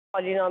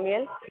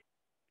polynomial.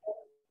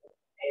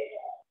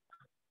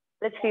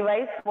 Let's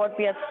revise what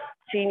we have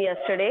seen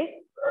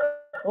yesterday.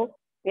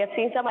 We have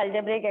seen some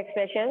algebraic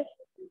expressions,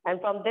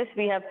 and from this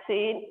we have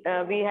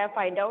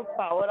find out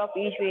power of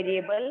each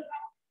variable,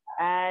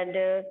 and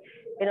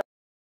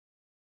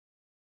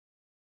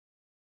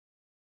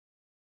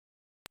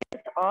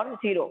or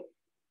 0.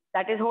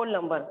 That is whole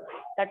number.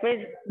 That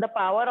means the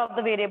power of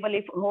the variable,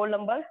 if whole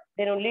number,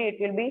 then only it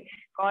will be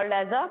called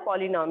as a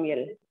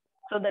polynomial.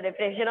 So the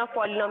definition of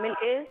polynomial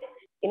is,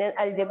 in an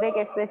algebraic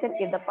expression,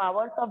 if the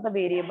powers of the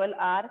variable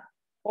are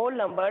whole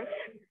numbers,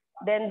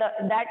 then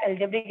that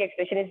algebraic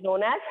expression is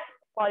known as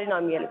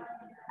polynomial.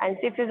 And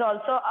 6 is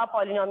also a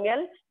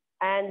polynomial,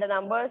 and the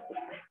numbers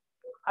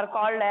are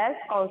called as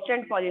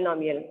constant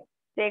polynomial.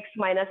 6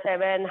 minus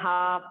 7,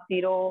 half,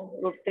 0,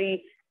 root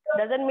 3.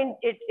 Doesn't mean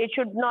it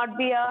should not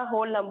be a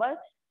whole number,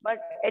 but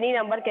any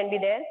number can be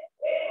there.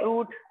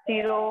 Root,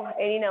 0,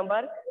 any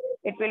number.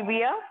 It will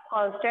be a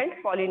constant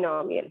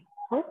polynomial.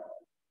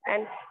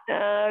 And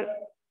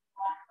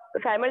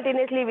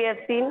simultaneously, we have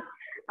seen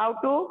how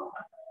to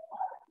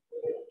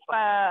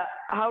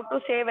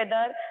say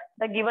whether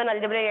the given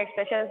algebraic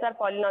expressions are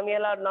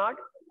polynomial or not.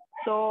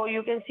 So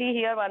you can see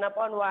here 1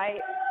 upon y,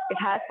 it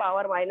has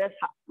power minus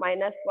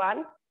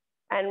 1,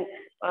 and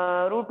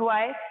root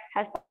y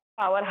has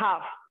power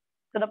half.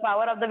 So the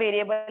power of the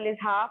variable is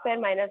half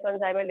and minus 1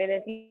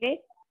 simultaneously.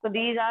 So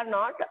these are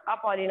not a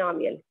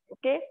polynomial.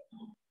 Okay.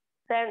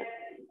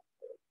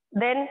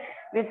 Then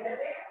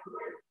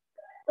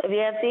we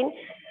have seen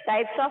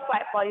types of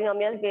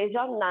polynomials based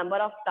on number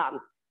of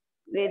terms,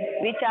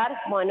 which are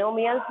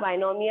monomials,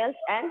 binomials,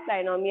 and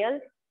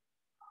trinomials.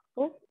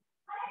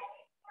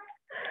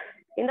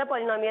 In the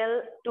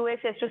polynomial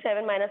 2x raised to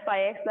 7 minus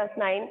 5x plus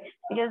 9,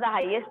 which is the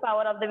highest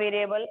power of the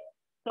variable.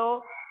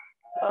 So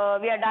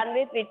we are done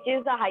with which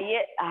is the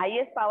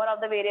highest power of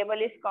the variable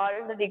is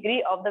called the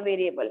degree of the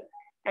variable,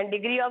 and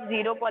degree of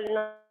 0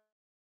 polynomial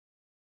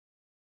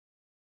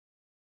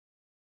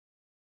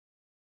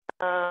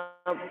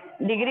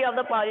degree of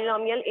the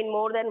polynomial in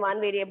more than one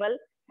variable.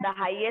 The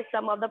highest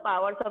sum of the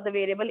powers of the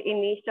variable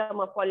in each term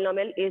of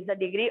polynomial is the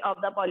degree of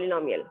the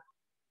polynomial.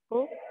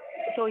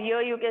 So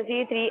here you can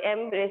see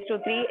 3m raised to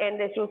 3 n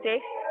raised to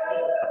 6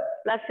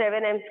 plus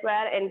 7m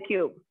square n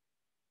cube.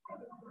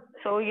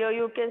 So here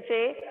you can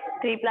say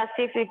 3 plus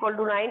 6 equal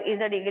to 9 is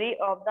the degree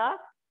of the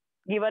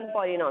given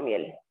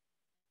polynomial.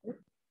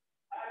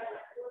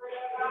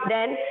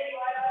 Then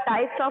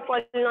types of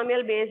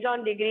polynomial based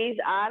on degrees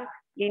are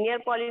linear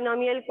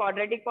polynomial,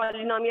 quadratic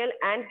polynomial,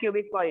 and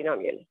cubic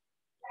polynomial.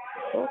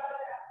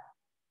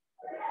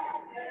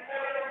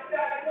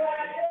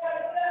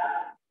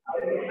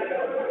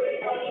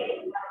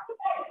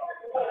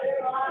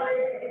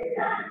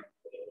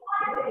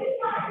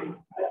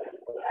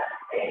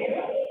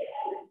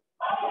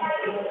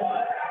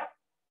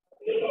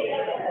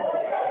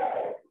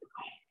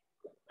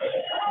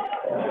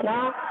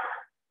 Now,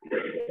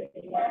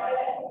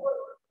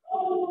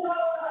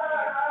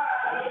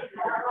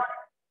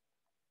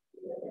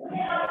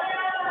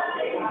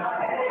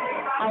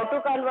 how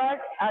to convert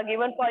a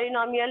given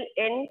polynomial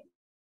in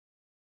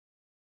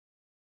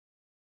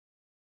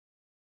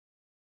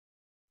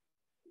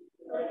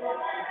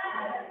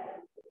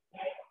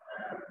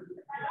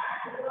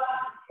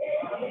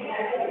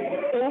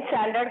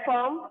standard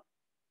form,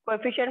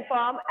 coefficient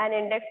form, and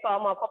index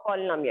form of a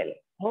polynomial.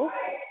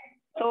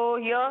 So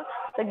here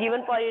the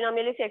given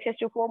polynomial is x raised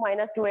to 4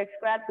 minus 2x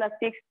squared plus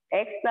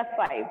 6x plus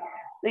 5.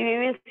 So we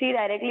will see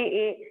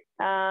directly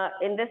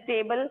in this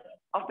table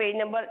of page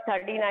number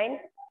 39,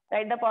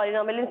 write the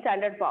polynomial in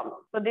standard form.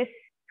 So this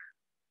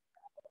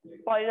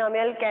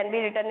polynomial can be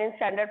written in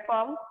standard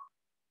form.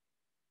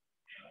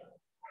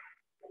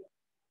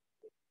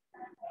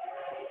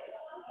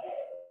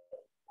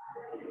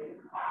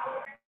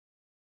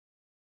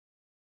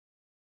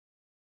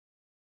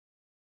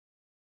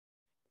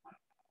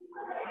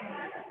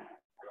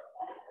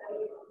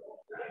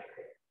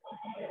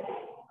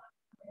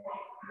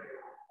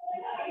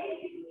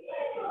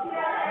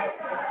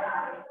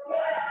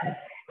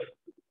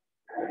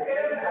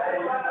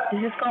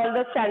 This is called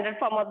the standard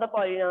form of the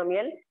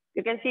polynomial.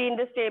 You can see in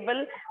this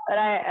table,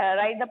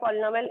 write the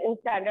polynomial in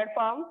standard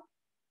form.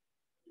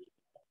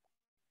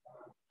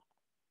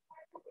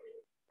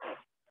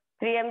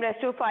 3m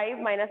raised to 5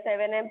 minus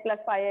 7m plus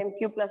 5m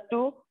cube plus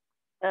 2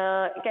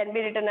 can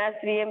be written as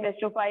 3m raised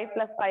to 5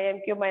 plus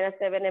 5m cube minus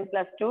 7m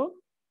plus 2.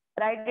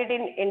 Write it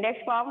in index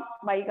form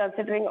by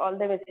considering all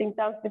the missing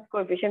terms with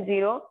coefficient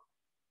 0.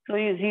 So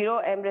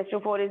 0m raised to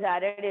 4 is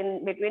added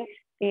in between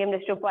 3m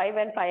raised to 5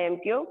 and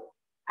 5m cube,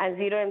 and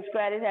 0m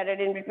square is added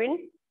in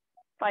between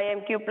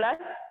 5m cube plus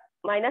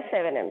minus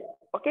 7m.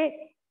 Okay,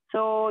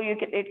 so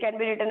it can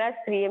be written as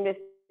 3m raised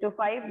to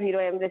 5,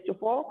 0m raised to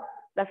 4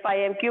 plus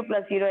 5m cube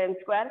plus 0m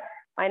square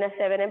minus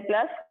 7m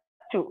plus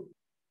 2.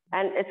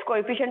 And its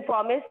coefficient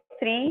form is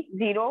 3,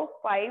 0,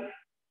 5,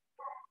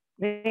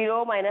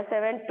 0, minus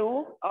 7,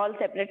 2, all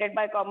separated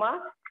by comma,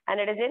 and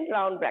it is in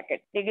round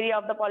bracket. Degree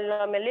of the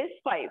polynomial is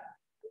 5.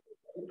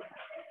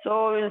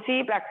 So we'll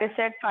see practice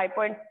set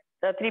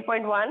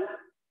 3.1.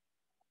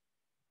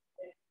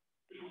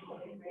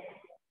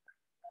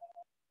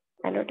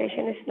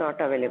 Annotation is not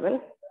available.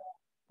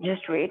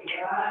 Just wait.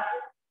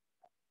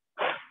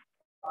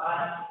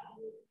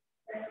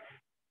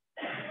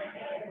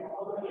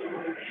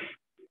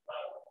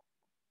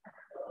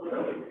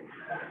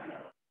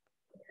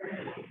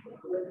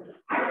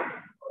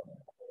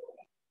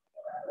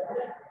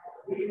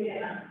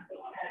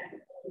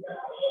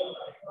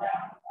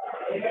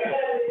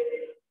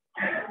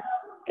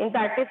 In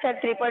practice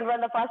set 3.1,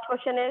 the first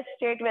question is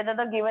state whether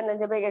the given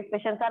algebraic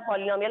expressions are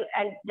polynomial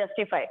and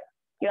justify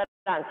your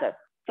answer.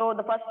 So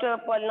the first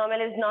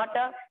polynomial is not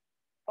a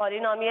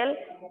polynomial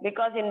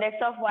because index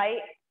of y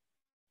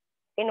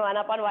in 1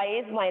 upon y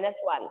is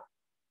 -1.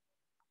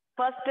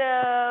 First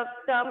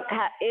term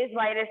is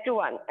y raised to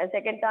 1 and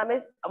second term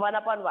is 1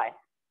 upon y,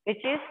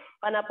 which is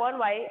 1 upon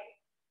y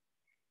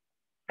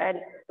and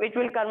which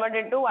will convert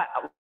into y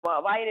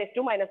raised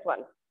to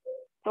 -1.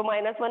 So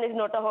 -1 is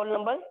not a whole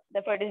number,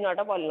 therefore it is not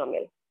a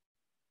polynomial.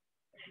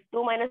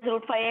 2 minus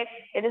root 5x,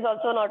 it is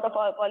also not a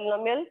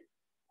polynomial.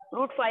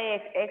 Root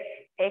 5x,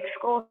 x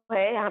को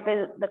है यहाँ पे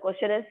the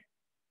question is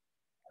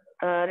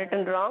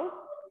written wrong.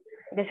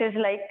 This is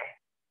like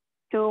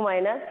 2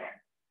 minus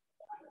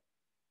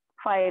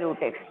 5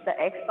 root x. The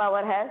x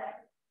power has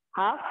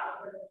half,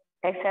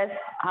 x has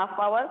half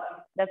power,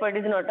 therefore it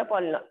is not a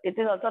polynomial. It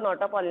is also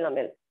not a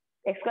polynomial.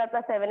 X square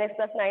plus 7x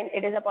plus 9,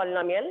 it is a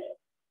polynomial.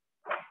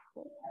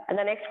 And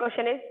the next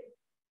question is,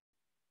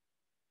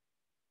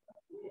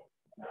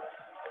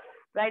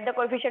 write the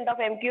coefficient of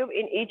m cube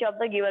in each of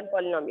the given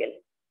polynomial.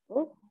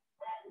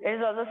 It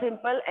is also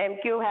simple. M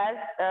cube has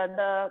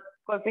the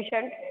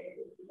coefficient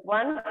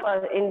 1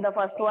 in the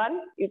first one,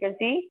 you can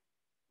see.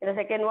 In the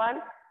second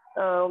one,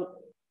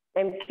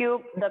 m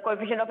cube, the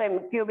coefficient of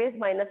m cube is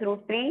minus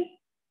root 3.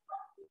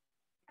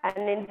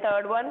 And in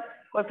third one,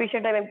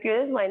 coefficient of m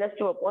cube is minus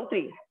 2 upon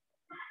 3.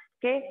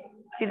 Okay,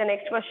 see the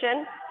next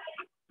question.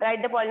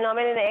 Write the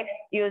polynomial in x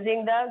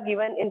using the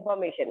given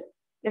information.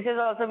 This is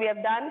also we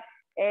have done.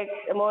 X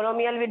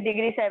monomial with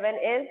degree 7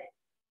 is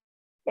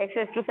x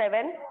raised to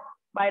 7.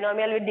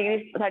 Binomial with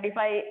degree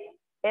 35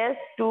 is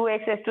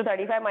 2x raised to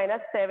 35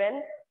 minus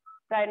 7.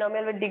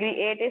 Trinomial with degree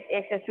 8 is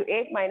x raised to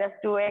 8 minus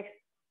 2x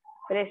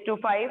raised to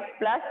 5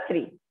 plus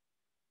 3.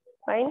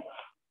 Fine.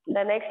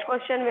 The next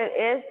question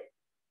is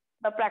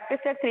the practice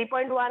set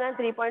 3.1 and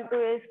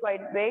 3.2 is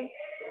quite big.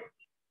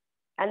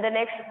 And the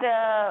next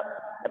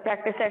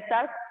practice sets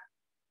are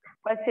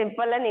quite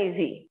simple and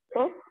easy.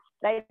 So,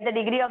 write the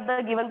degree of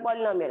the given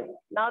polynomial.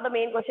 Now the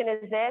main question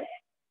is there.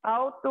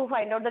 How to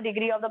find out the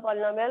degree of the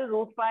polynomial?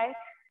 Root 5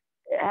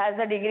 has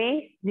a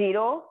degree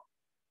 0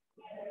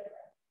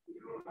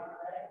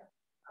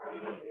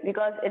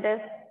 because it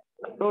is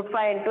root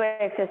 5 into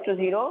x raised to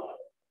 0,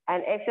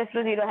 and x raised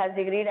to 0 has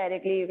degree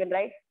directly. You can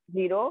write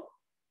 0.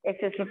 X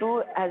raised to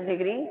 2 has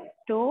degree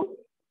 2.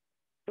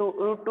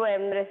 Root 2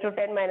 m raised to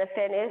 10 minus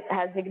 10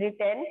 has degree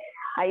 10.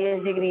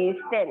 Highest degree is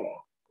 10.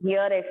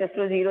 Here x raised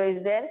to 0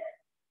 is there.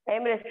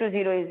 M raised to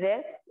 0 is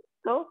there.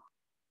 So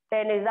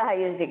 10 is the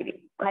highest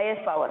degree,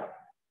 highest power.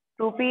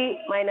 2p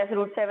minus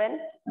root 7,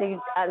 the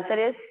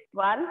answer is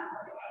 1.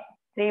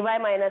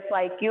 3y minus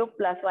y cube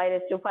plus y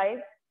raised to 5,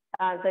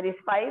 the answer is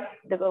 5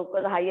 because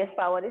the highest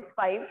power is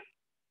 5.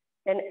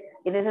 Then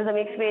this is a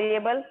mixed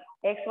variable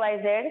x, y,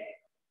 z.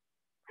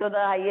 So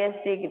the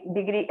highest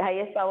degree,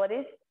 highest power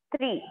is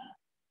 3.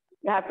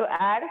 You have to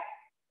add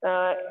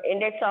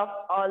index of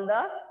all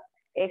the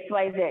x,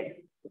 y, z.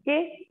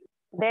 Okay.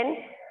 Then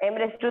m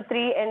raised to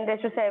 3 n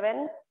raised to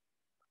 7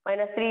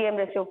 minus 3 m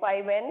raised to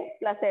 5 n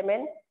plus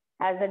mn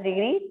has the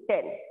degree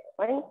 10.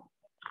 Fine.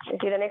 You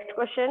see the next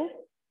question.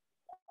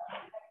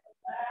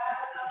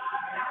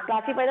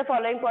 Classify the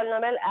following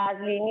polynomial as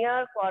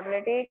linear,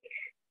 quadratic,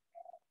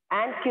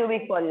 and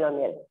cubic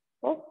polynomial.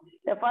 Okay.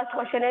 The first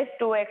question is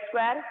 2x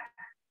square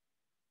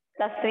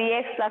plus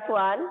 3x plus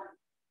 1.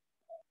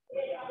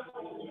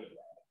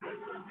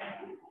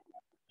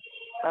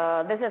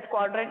 This is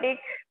quadratic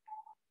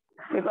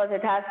because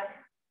it has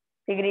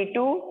degree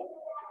 2.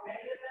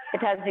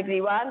 It has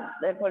degree 1.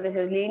 Therefore, this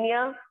is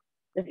linear.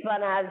 This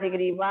one has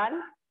degree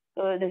 1.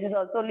 So, this is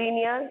also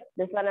linear.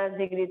 This one has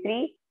degree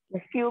 3.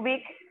 This is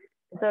cubic.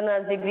 This one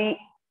has degree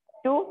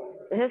 2.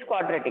 This is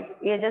quadratic.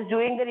 We are just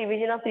doing the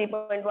revision of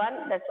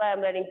 3.1. That's why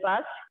I'm running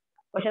fast.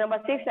 Question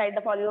number 6. Write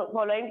the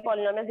following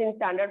polynomials in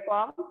standard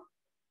form.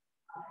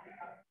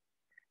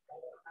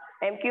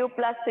 M cube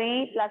plus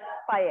 3 plus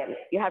 5m.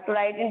 You have to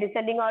write in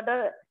descending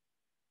order.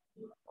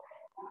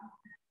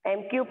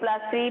 M cube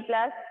plus 3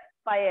 plus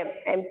 5m.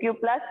 M cube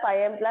plus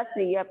 5m plus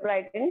 3. You have to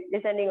write in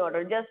descending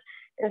order. Just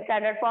in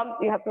standard form,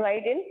 you have to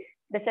write in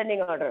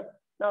descending order.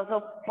 Now,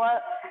 so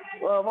for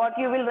what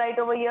you will write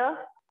over here?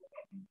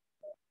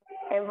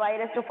 My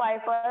raised to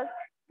 5 first,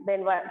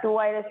 then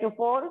 2y raised to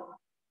 4,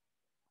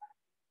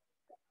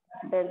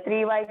 then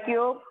 3y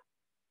cube,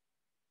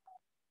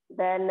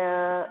 then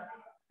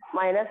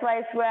minus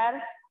y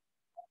square,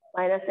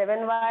 minus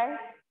 7y,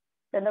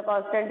 then the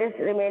constant is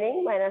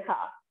remaining minus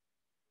half.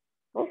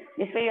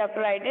 This way you have to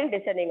write in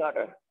descending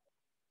order.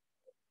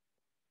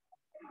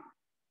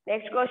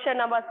 Next question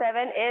number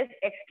 7 is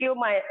x cube.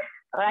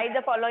 Write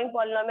the following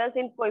polynomials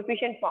in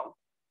coefficient form.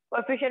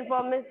 Coefficient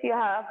form means you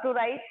have to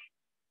write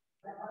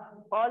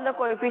all the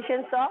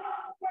coefficients of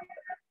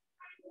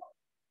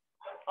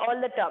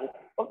all the terms.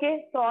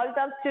 Okay, so all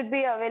terms should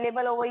be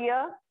available over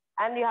here,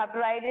 and you have to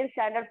write in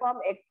standard form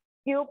x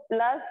cube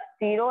plus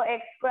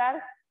 0x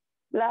square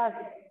plus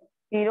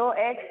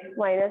 0x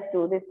minus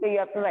 2. This way you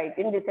have to write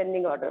in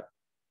descending order.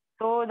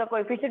 So the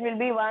coefficient will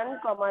be 1,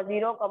 0,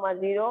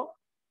 0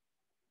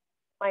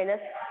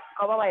 minus,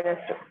 minus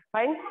 2.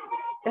 Fine.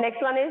 The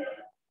next one is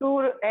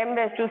 2m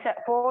raised to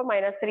 4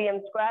 minus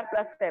 3m square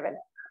plus 7.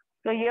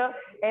 So here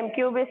m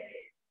cube is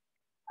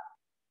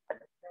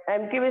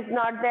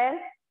not there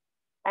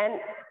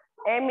and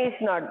m is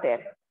not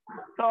there.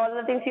 So all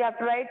the things you have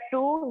to write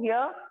 2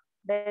 here,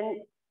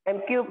 then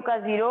m cube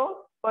ka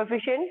 0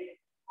 coefficient,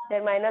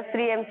 then minus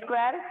 3m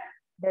square,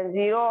 then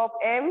 0 of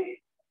m,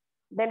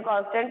 then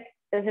constant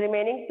is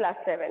remaining plus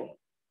 7.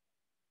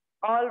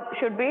 All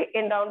should be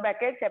in round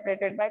bracket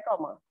separated by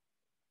comma.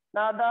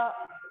 Now the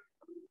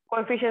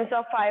coefficients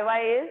of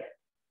 5y is,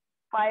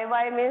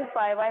 5y means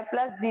 5y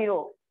plus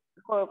 0.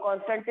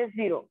 Constant is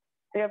 0.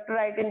 So you have to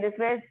write in this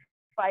way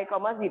 5,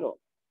 0.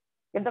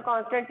 If the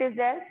constant is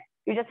there,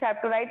 you just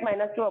have to write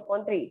minus 2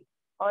 upon 3.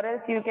 Or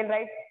else you can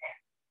write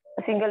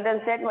a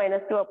singleton set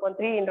minus 2 upon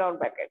 3 in round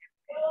bracket.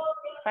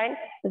 Fine.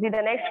 See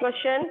the next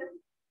question.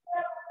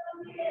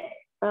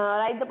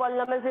 Write the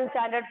polynomials in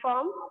standard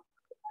form.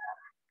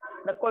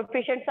 The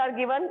coefficients are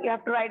given. You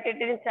have to write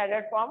it in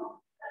standard form.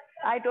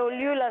 I told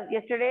you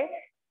yesterday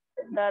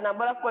the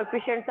number of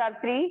coefficients are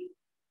 3.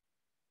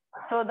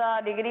 So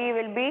the degree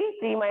will be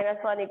 3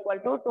 minus 1 equal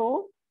to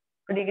 2.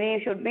 The degree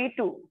should be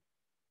 2.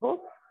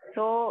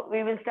 So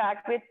we will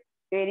start with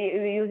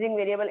using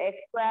variable x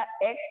square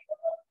x.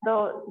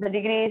 So the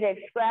degree is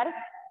x square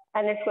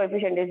and its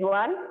coefficient is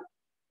 1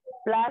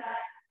 plus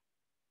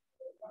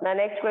the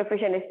next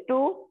coefficient is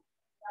 2.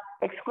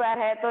 X square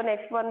hai, so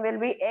next one will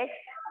be x.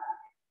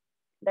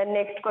 The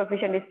next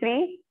coefficient is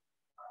 3.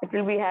 It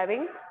will be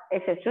having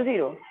x is to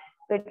 0.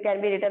 So it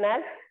can be written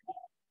as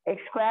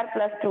x square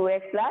plus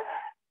 2x plus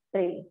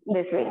 3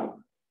 this way.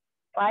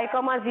 5,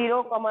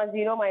 0,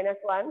 0 minus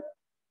 1.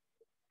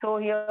 So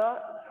here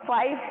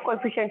 5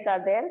 coefficients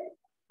are there.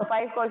 So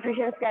 5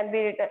 coefficients can be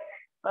written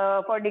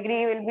for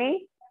degree will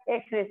be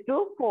x raised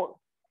to 4.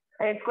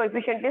 And its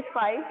coefficient is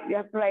 5. You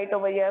have to write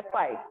over here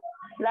 5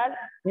 plus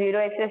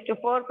 0x raised to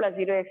 4 plus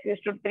 0x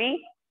raised to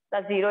 3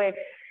 plus 0x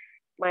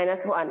minus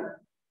 1.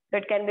 So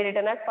it can be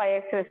written as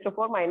 5x raised to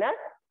 4 minus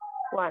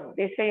 1.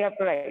 This way you have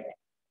to write.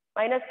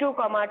 Minus 2,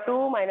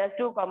 2, minus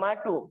 2,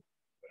 2.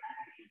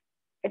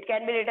 It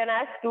can be written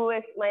as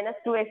 2x minus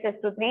 2x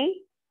raised to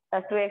 3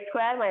 plus 2x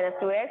square minus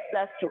 2x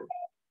plus 2.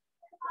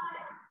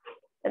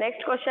 The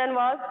next question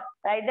was,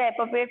 write the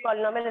appropriate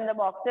polynomial in the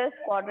boxes,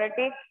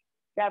 quadratic.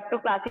 You have to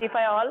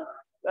classify all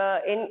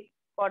in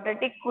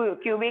quadratic,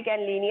 cubic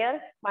and linear,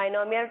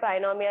 binomial,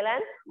 trinomial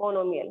and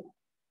monomial.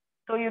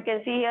 So you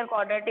can see here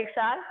quadratics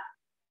are,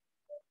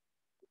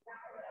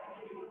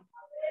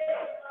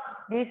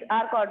 these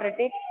are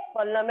quadratic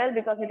polynomial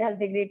because it has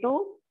degree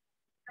 2.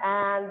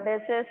 And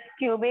this is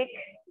cubic.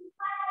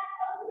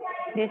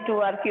 These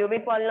two are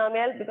cubic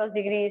polynomial because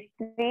degree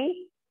is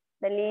 3.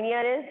 The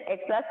linear is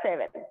x plus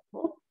 7.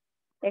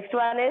 Next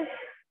one is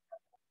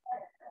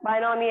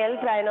binomial,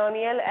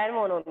 trinomial and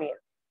monomial.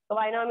 So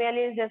binomial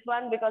is this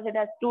one because it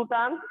has 2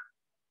 terms.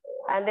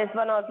 And this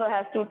one also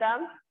has 2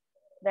 terms.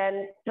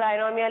 Then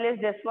trinomial is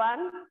this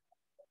one.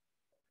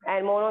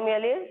 And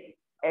monomial is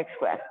x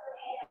square.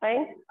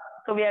 Fine.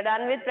 So we are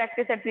done with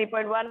practice at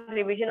 3.1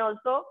 revision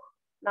also.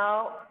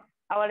 Now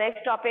our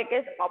next topic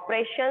is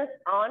operations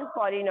on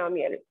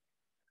polynomial.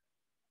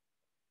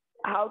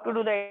 How to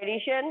do the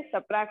addition,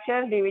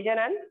 subtraction, division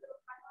and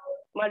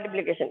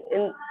multiplication.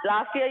 In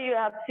last year you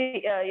have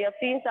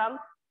seen some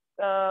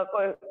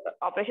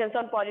operations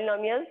on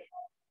polynomials.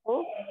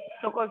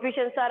 So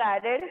coefficients are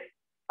added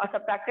or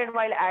subtracted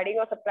while adding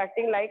or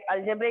subtracting, like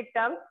algebraic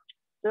terms.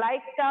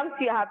 Like terms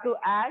you have to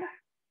add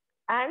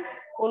and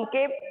only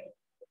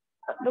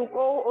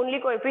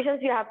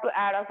coefficients you have to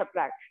add or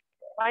subtract.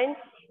 Fine.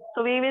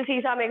 So we will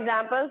see some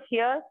examples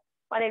here.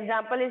 One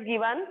example is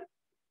given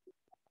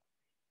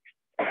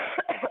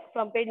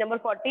from page number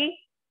 40.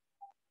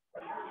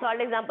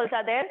 Solved examples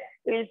are there.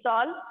 We will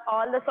solve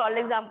all the solved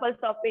examples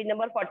of page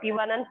number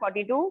 41 and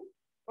 42.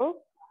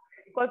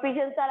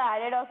 Coefficients are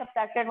added or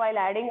subtracted while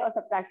adding or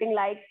subtracting,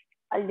 like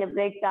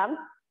algebraic terms.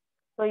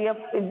 So your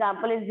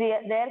example is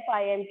there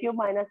 5m cube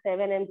minus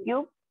 7m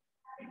cube.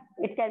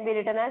 It can be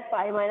written as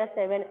 5 minus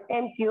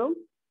 7m cube.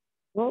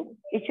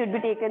 It should be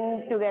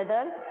taken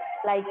together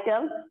like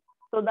terms.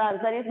 So the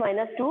answer is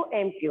minus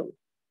 2m cube.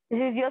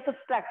 This is your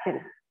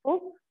subtraction.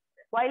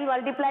 While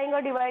multiplying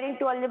or dividing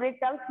two algebraic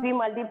terms, we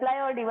multiply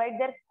or divide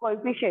their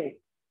coefficients.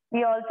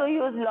 We also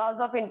use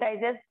laws of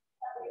integers.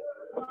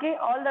 Okay,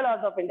 all the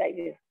laws of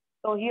integers.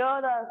 So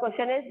here the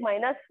question is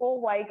minus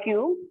 4y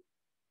cube.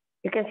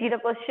 You can see the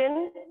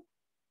question.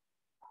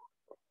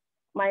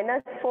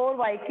 Minus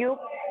 4y cube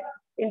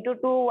into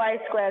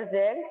 2y square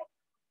z.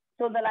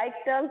 So the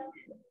like terms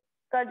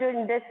का जो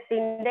index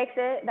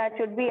है, that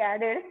should be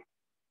added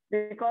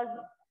because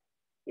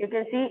you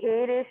can see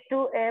a raised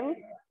to m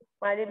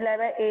multiplied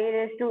by a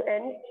raised to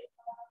n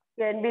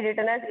can be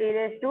written as a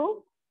raised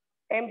to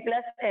m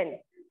plus n.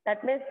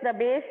 That means the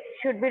base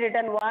should be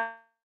written 1.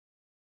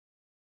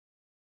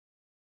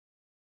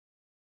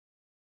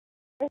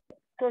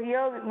 So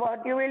here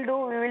what you will do,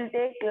 we will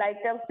take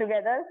like terms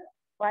together.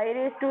 Y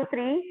raised to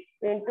 3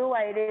 into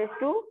y raised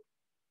to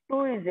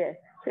 2 is there.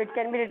 So it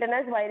can be written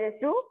as y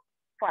raised to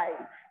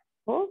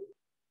 5.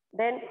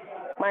 Then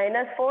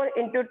minus 4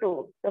 into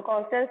 2. The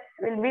constants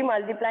will be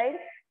multiplied.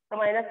 So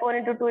minus 4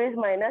 into 2 is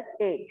minus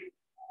 8.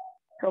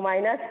 So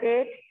minus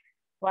 8,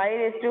 y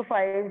raised to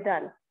 5 is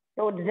done.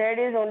 So z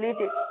is only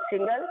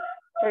single.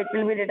 So it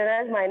will be written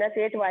as minus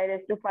 8 y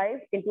raised to 5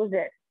 into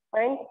z.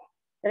 Fine.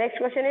 The next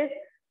question is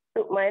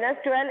minus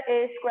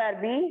 12a square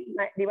b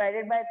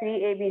divided by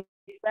 3ab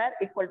square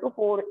equal to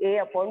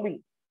 4a upon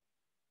b.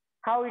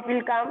 How it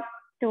will come?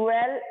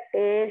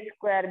 12a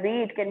square b,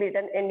 it can be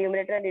written in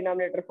numerator and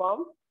denominator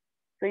form.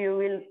 So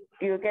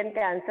you can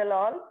cancel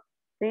all.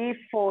 3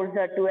 4s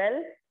are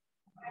 12.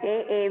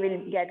 A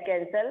will get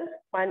cancelled.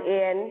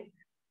 1a and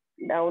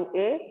down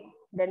a.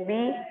 Then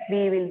b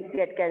will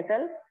get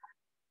cancelled.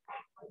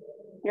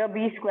 Your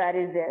b square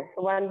is there.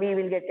 So 1b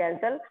will get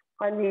cancelled.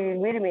 1b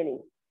will be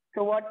remaining.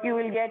 So what you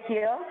will get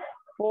here?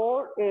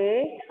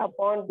 4a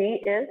upon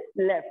b is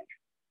left.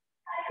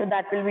 So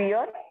that will be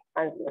your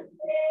answer.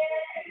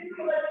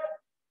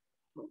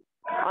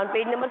 On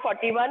page number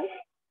 41,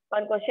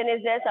 one question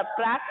is there.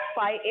 Subtract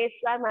 5a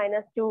square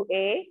minus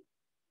 2a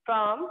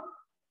from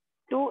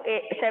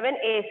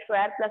 7a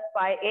square plus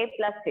 5a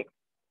plus 6.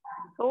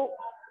 So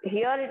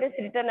here it is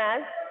written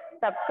as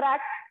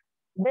subtract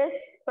this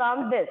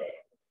from this.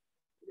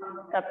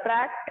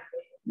 Subtract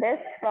this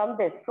from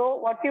this. So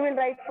what you will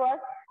write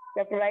first?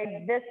 You have to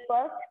write this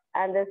first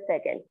and this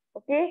second.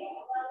 Okay.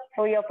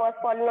 So your first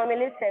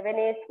polynomial is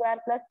 7a square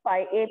plus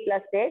 5a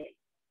plus 8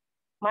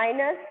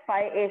 minus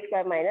 5a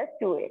square minus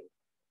 2a.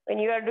 When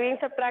you are doing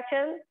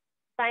subtraction,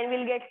 sign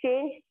will get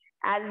changed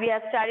as we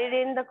have studied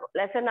in the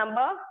lesson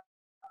number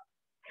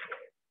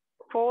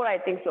 4, I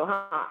think so.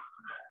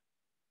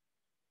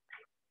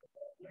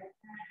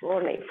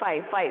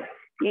 5.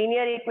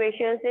 Linear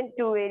equations in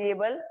 2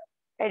 variable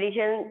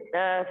addition,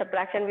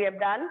 subtraction we have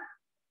done,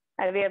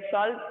 and we have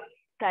solved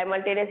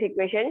simultaneous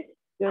equations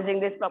using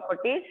these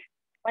properties.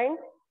 Fine.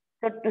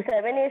 So to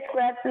 7a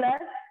square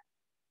plus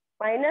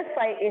minus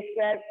 5a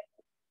square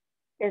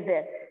is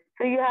there.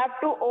 So you have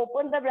to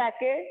open the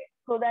bracket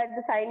so that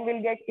the sign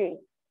will get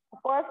changed.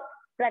 First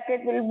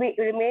bracket will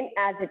remain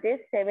as it is,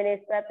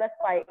 7a square plus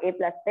 5a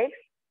plus 6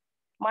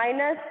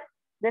 minus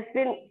this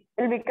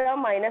will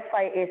become minus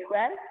 5a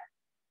square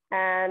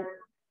and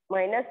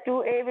minus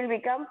 2a will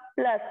become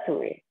plus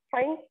 2a.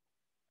 Fine.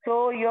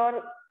 So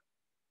your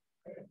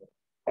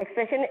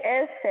expression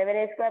is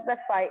 7a square plus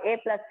 5a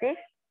plus 6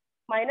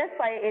 minus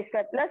 5a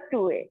square plus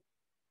 2a.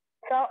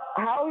 So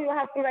how you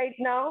have to write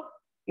now?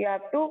 You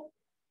have to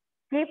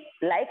keep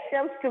like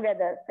terms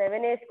together.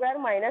 7a square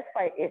minus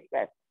 5a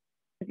square.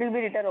 It will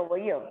be written over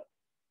here.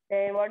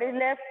 Then what is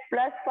left?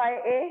 Plus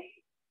 5a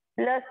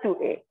plus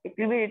 2a. It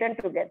will be written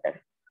together.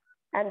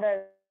 And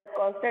the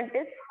constant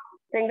is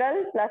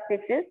single plus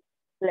 6 is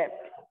left.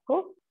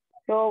 So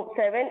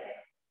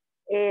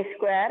 7a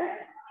square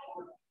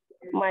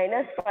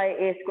minus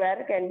 5a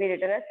square can be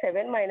written as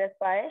 7 minus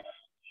 5.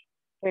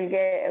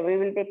 We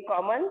will take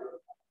common.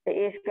 The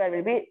a square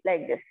will be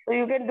like this. So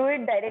you can do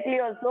it directly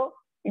also.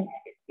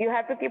 You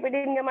have to keep it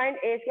in your mind.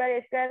 A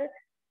square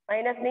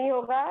minus nahi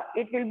hoga.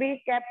 It will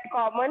be kept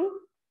common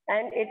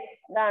and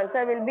the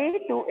answer will be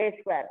 2a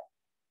square.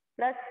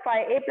 Plus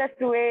 5a plus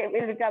 2a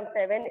will become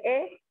 7a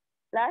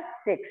plus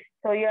 6.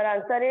 So your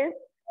answer is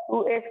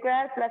 2a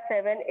square plus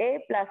 7a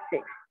plus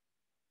 6.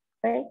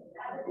 Okay.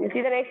 You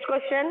see the next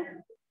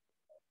question?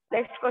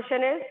 Next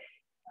question is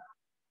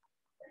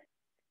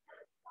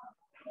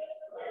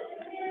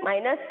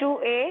minus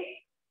 2a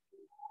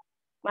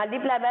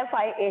multiplied by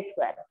 5a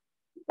square.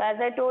 So as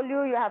I told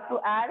you, you have to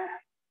add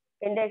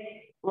index.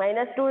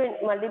 Minus 2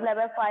 multiplied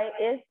by 5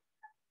 is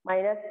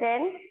minus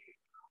 10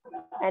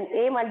 and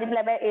a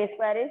multiplied by a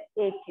square is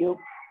a cube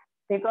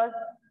because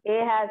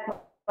a has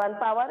 1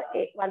 power,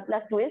 1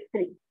 plus 2 is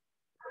 3.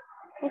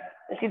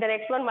 See the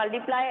next one,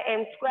 multiply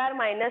m square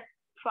minus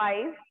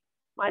 5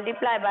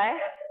 multiply by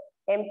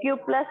m cube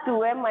plus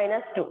 2m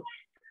minus 2.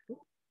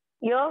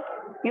 Here,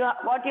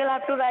 what you'll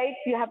have to write?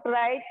 You have to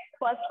write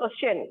first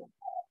question.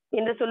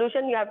 In the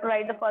solution, you have to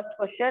write the first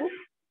question,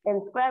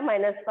 m square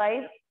minus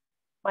 5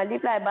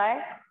 multiply by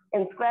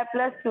m square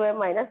plus 2m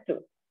minus 2.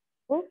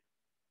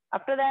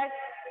 After that,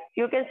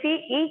 you can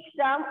see each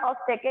term of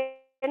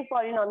second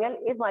polynomial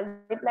is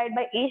multiplied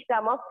by each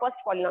term of first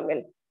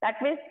polynomial.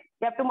 That means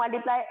you have to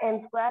multiply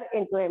m square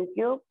into m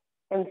cube,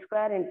 m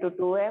square into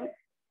 2m,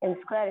 m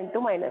square into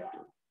minus 2.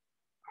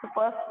 So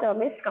first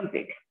term is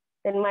complete.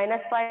 Then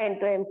minus 5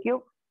 into m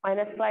cube,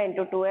 minus 5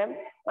 into 2m,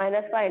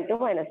 minus 5 into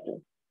minus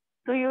 2.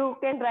 So you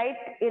can write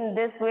in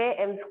this way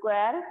m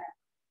square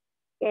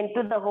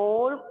into the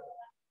whole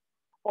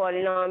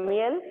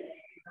polynomial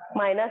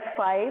minus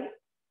 5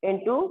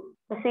 into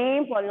the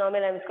same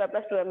polynomial m square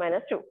plus 2m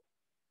minus 2.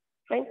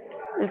 Fine.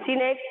 We'll see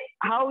next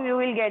how you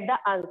will get the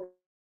answer.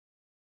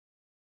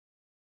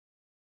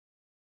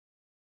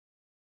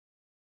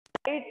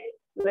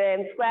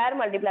 M square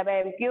multiplied by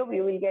m cube,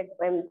 you will get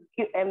m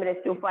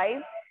raised to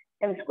 5.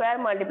 M square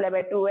multiplied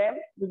by 2m,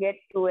 you get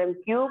 2m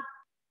cube.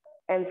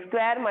 M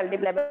square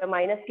multiplied by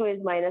minus 2 is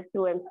minus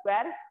 2m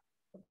square.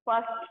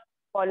 First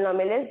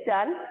polynomial is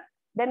done.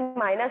 Then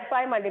minus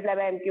 5 multiplied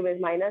by m cube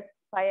is minus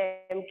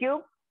 5m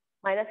cube.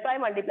 Minus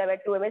 5 multiplied by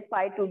 2m is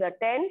 5 to the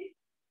 10.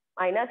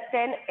 Minus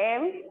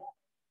 10m.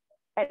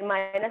 And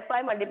minus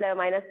 5 multiplied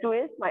by minus 2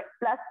 is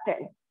plus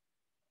 10.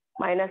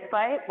 Minus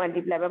 5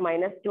 multiplied by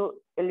minus 2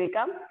 will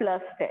become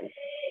plus 10.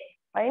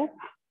 Fine.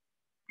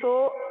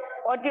 So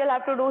what you'll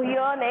have to do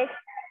here next,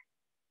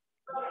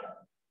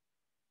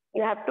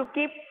 you have to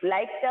keep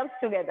like terms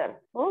together.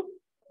 So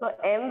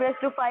m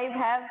raised to 5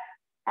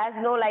 has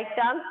no like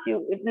terms.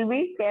 It will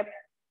be kept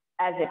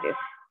as it is.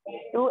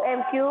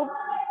 2m cube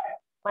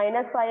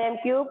minus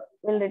 5m cube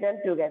will return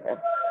together.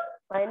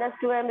 Minus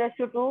 2m raised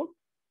to 2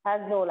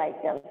 has no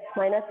like terms.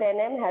 Minus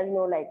 10m has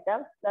no like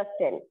terms, plus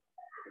 10.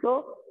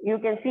 So you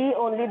can see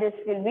only this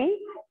will be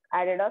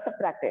added or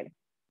subtracted.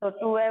 So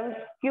 2m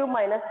cube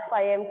minus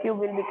 5m cube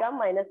will become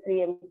minus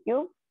 3m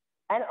cube,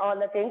 and all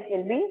the things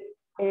will be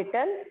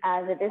written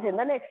as it is in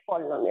the next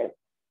polynomial.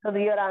 So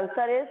your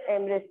answer is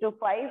m raised to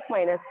 5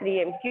 minus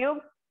 3m cube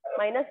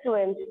minus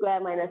 2m square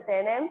minus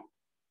 10m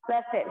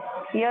plus 10.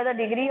 Here the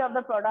degree of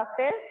the product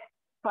is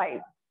 5.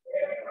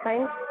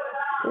 Fine.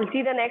 We'll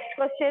see the next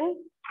question.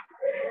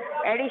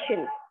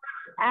 Addition.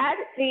 Add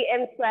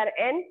 3m square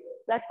n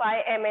plus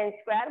 5mn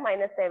square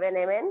minus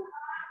 7mn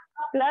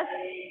plus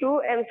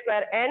 2m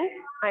square n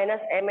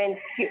minus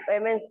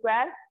mn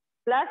square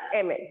plus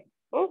mn.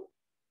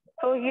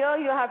 So here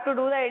you have to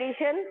do the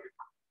addition.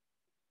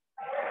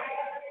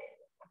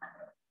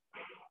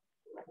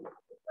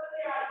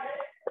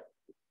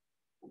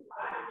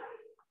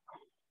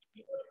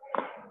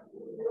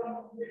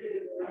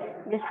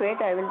 Just wait,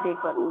 I will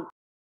take one.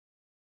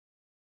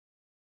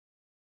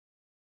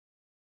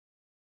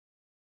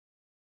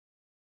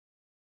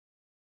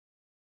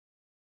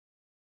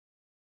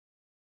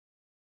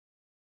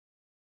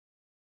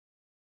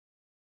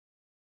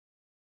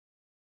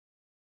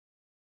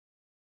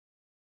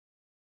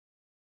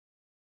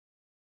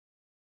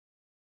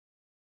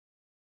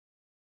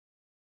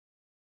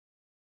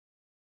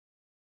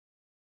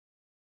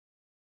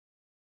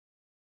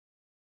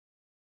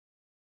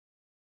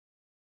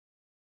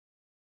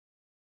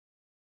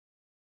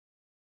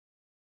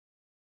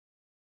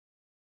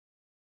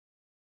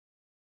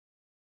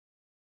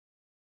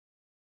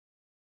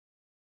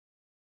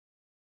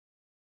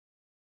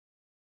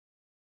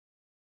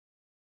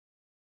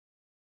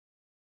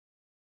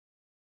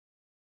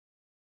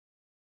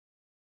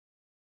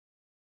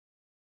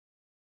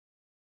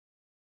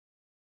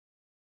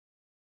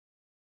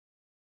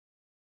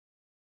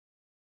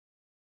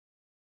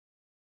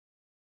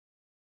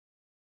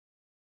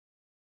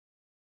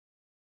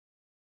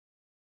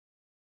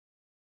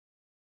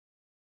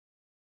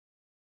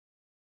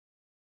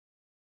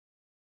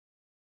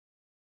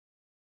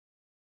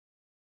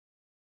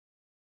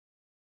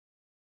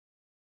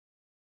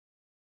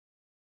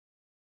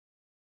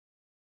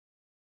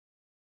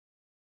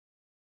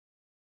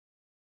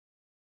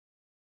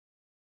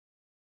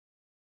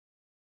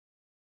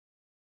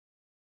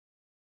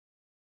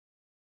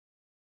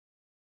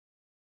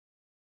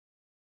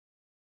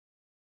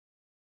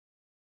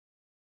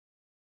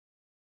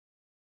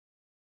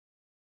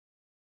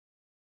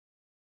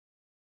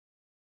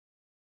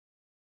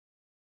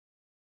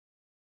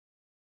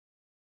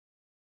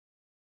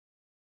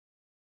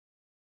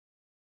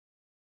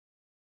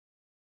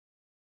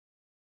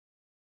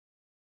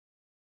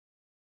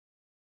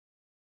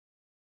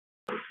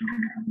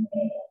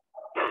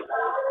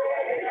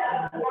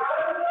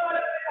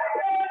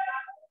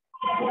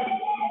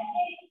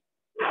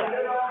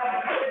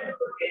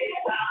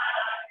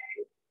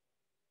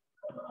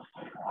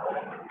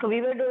 So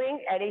we were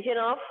doing addition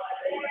of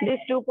these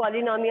two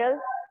polynomials.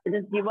 It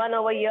is given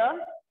over here.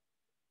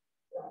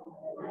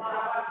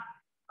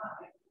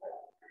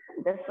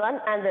 This one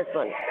and this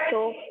one.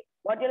 So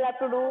what you'll have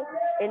to do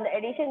in the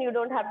addition, you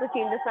don't have to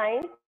change the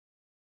sign.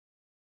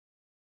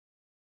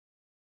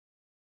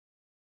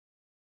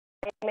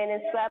 Mn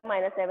square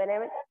minus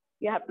 7m,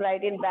 you have to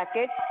write in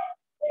bracket,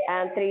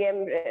 and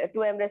 2m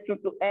raised to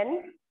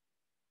 2n,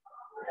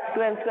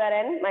 2m square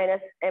n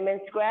minus mn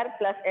square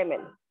plus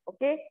mn.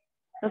 Okay.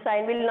 So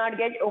sign will not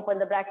get, open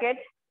the bracket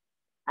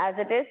as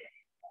it is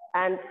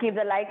and keep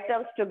the like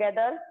terms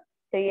together.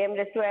 3m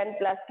raised to n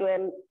plus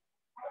 2m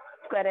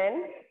square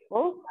n,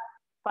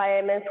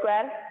 5mn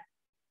square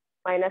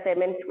minus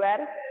mn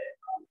square.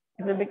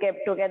 It will be kept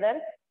together,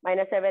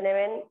 minus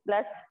 7mn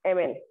plus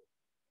mn.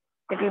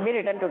 It will be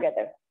written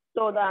together.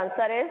 So the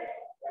answer is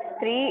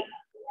 3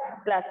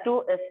 plus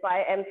 2 is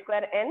 5m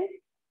square n.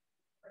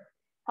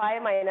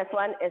 5 minus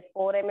 1 is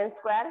 4mn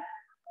square.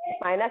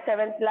 Minus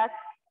 7 plus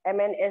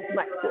mn is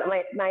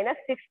minus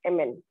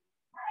 6mn.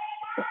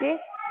 Okay.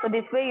 So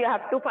this way you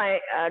have to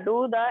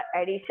do the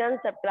addition,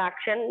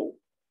 subtraction,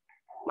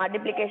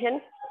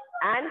 multiplication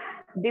and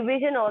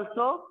division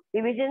also,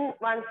 division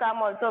one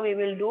sum also we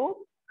will do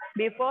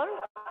before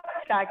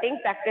starting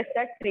practice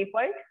set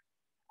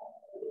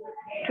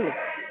 3.2.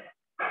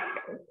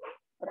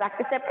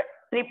 Practice set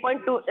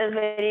 3.2 is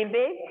very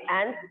big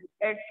and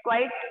it's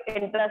quite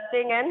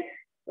interesting and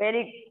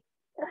very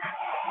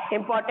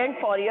important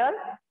for your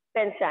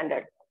 10th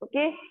standard.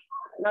 Okay.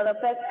 Now the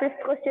fifth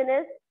question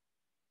is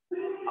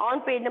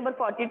on page number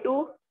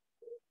 42.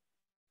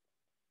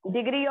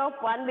 Degree of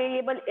one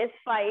variable is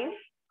 5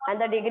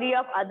 and the degree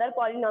of other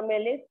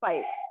polynomial is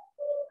 5.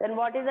 Then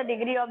what is the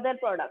degree of their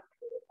product?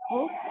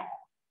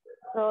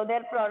 So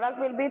their product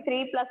will be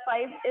 3 plus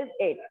 5 is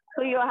 8.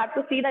 So you have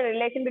to see the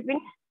relation between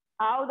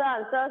how the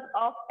answers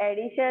of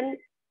addition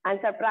and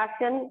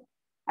subtraction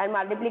and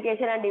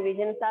multiplication and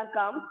divisions are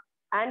come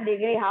and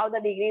degree, how the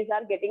degrees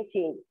are getting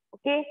changed.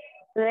 Okay.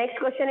 The next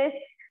question is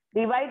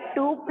divide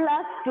 2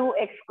 plus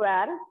 2x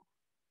square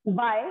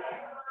by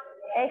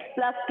x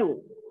plus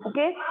 2.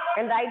 Okay.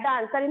 And write the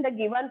answer in the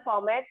given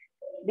format.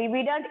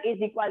 Dividend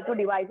is equal to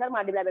divisor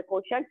multiplied by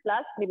quotient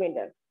plus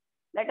remainder.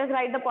 Let us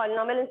write the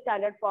polynomial in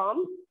standard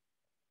form.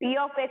 P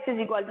of x is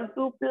equal to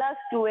 2 plus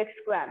 2x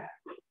square.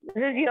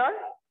 This is your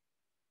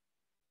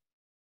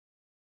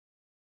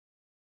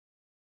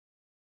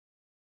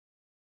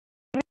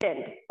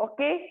dividend.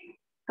 Okay.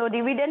 So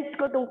dividend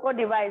को तुमको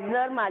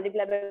divisor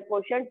multiplied by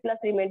quotient plus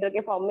remainder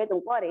के form में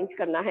तुमको arrange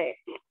करना है.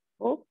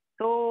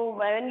 So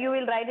when you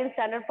will write in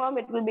standard form,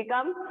 it will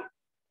become,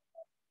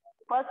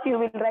 first you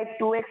will write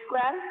 2x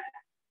square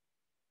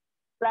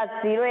plus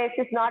 0x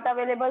is not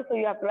available, so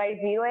you have to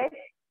write 0x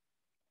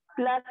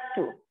plus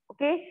 2.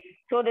 Okay,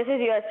 so this is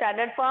your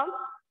standard form.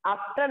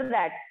 After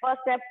that,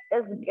 first step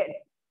is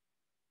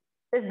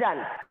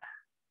done.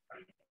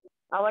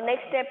 Our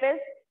next step is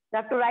you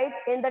have to write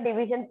in the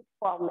division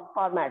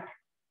format.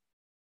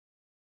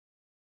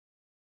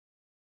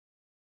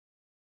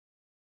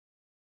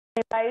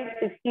 Write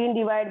 16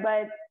 divided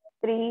by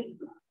 3.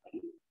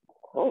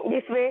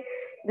 This way,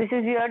 this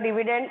is your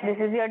dividend, this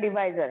is your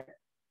divisor.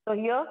 So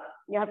here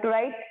you have to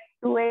write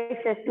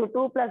 2x is to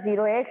 2 plus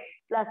 0x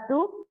plus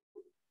 2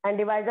 and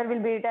divisor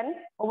will be written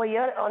over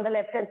here on the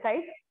left hand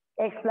side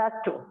x plus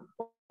 2.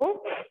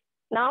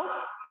 Now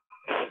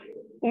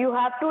you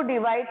have to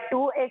divide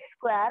 2x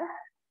square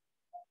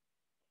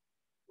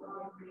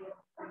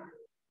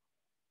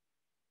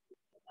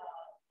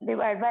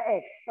divided by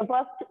x. So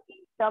first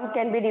term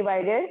can be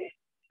divided,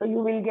 so you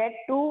will get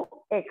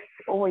 2x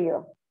over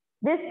here.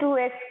 This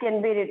 2x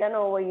can be written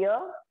over here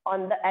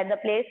on the at the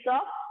place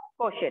of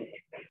quotient,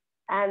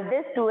 and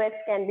this 2x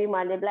can be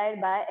multiplied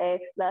by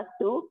x plus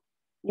 2.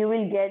 You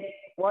will get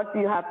what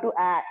you have to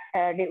add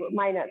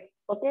minus.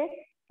 Okay,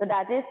 so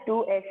that is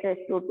 2x is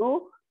to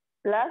 2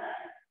 plus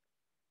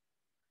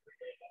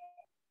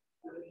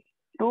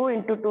 2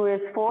 into 2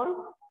 is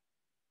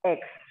 4x.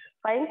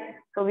 Fine.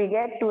 So we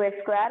get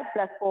 2x square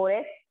plus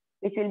 4x,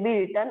 which will be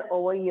written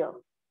over here.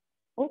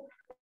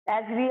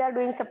 As we are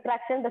doing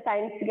subtraction, the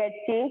signs get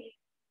changed.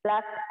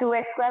 Plus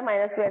 2x square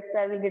minus 2x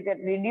square will get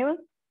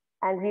reduced,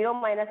 and 0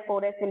 minus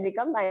 4x will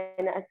become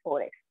minus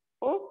 4x.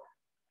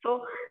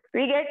 So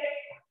we get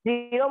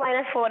 0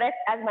 minus 4x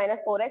as minus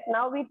 4x.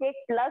 Now we take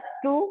plus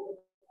 2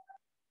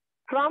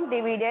 from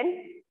dividend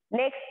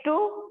next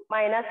to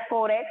minus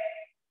 4x.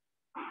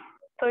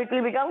 So it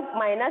will become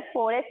minus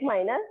 4x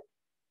minus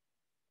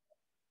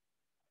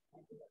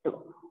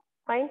 2.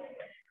 Fine.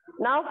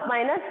 Now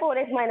minus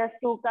 4x minus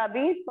 2 का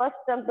भी first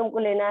term तुमको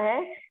लेना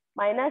है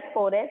minus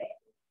 4x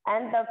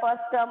and the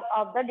first term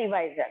of the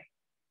divisor.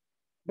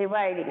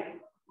 Dividing.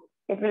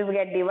 It will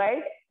get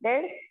divided.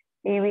 Then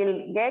we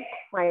will get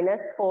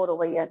minus 4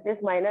 over here. This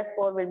minus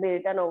 4 will be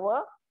written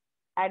over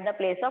at the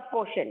place of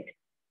quotient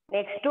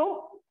next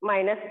to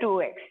minus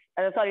 2x.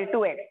 Sorry,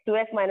 2x.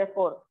 2x minus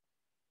 4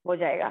 हो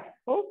जाएगा.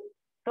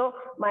 So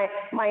my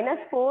minus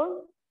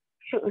 4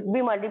 should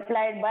be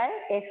multiplied by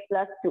x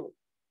plus 2.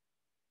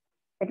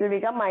 It will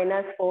become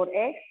minus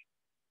 4x.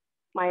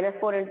 Minus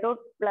 4 into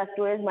plus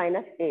 2 is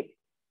minus 8.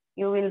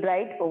 You will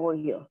write over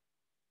here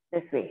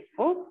this way.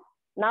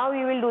 Now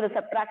we will do the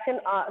subtraction.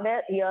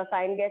 Your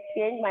sign gets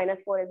changed. Minus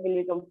 4x will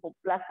become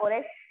plus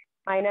 4x.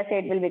 Minus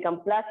 8 will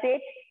become plus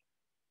 8.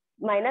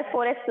 Minus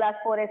 4x plus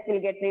 4x will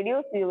get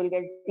reduced. You will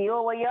get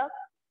 0 over here.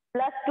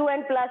 Plus 2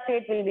 and plus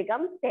 8 will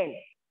become 10.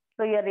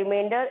 So your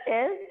remainder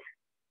is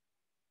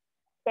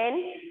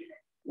 10.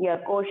 Your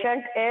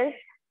quotient is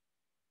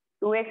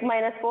 2x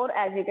minus 4,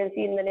 as you can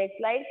see in the next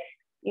slide.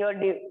 Your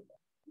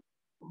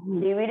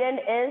dividend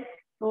is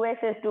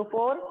 2x is to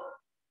 4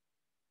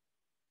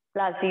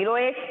 plus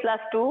 0x plus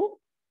 2.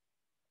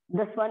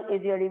 This one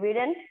is your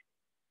dividend.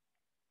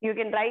 You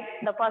can write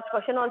the first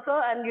question also,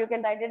 and you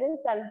can write it in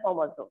standard form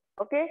also.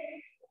 Okay.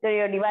 So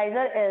your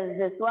divisor is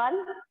this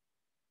one.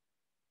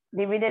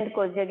 Dividend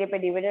को जगह पे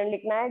dividend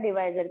लिखना है,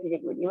 divisor की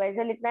जगह पे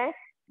divisor लिखना है.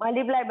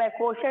 Multiplied by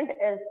quotient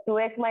is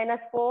 2x minus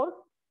 4.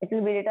 It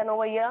will be written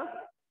over here.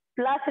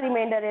 Plus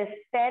remainder is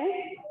 10.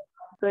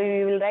 So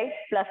you will write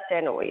plus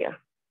 10 over here.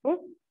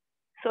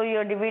 So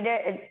your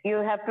dividend, you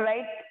have to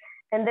write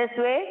in this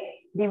way.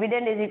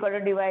 Dividend is equal to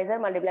divisor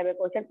multiplied by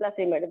quotient plus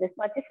remainder. This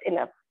much is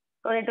enough.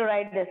 No need to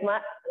write this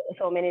much,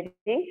 so many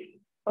things.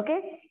 Okay,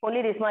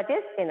 only this much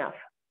is enough.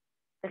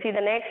 Let's see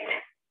the next.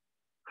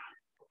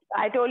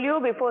 I told you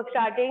before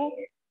starting,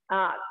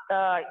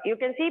 you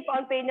can see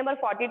on page number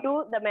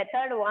 42, the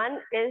method 1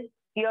 is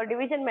your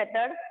division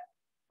method,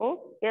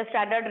 your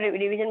standard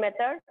division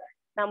method.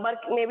 Number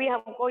maybe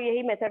हमको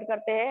यही method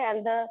करते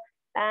हैं,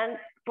 and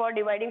for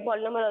dividing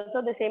polynomial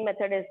also the same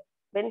method is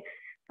been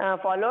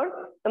followed.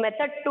 So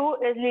method 2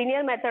 is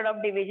linear method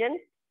of division.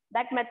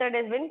 That method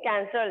has been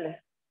cancelled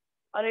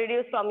or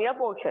reduced from your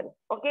portion.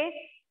 Okay.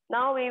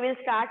 Now we will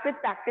start with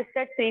practice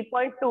set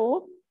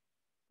 3.2.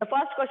 The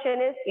first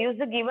question is use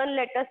the given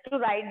letters to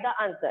write the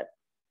answer.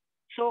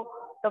 So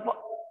the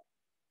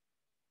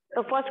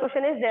first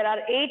question is there are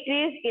 8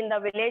 trees in the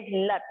village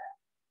Lat.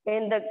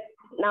 In the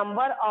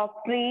number of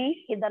trees,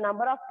 if the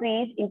number of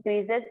trees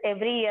increases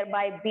every year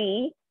by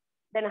B,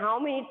 then how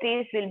many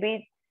trees will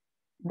be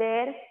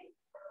there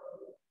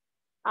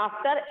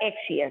after X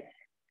years?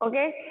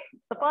 Okay.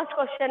 The first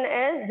question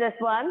is this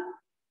one.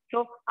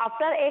 So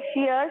after X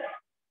years,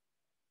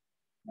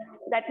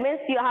 that means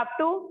you have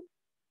to,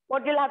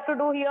 what you'll have to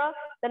do here,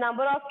 the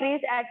number of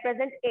trees at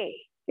present A.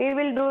 We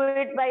will do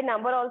it by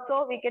number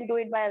also. We can do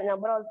it by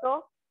number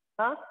also.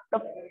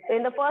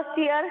 In the first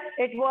year,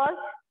 it was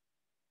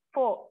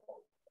 4.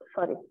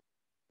 Sorry.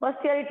 First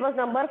year, it was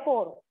number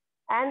 4.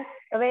 And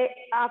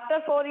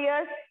after 4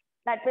 years,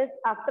 that means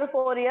after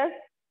 4 years,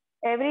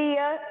 every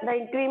year, the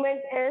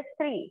increment is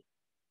 3.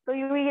 So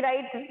we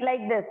write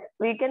like this.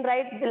 We can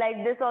write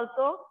like this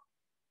also.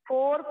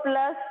 4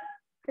 plus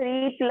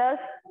 3 plus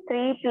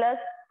 3 plus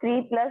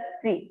 3 plus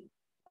 3.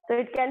 So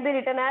it can be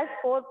written as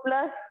 4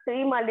 plus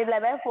 3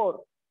 multiplied by 4.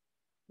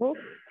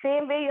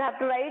 Same way you have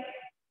to write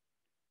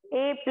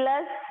A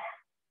plus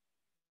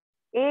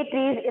A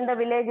trees in the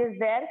village is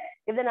there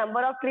if the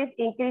number of trees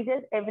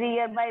increases every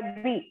year by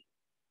B.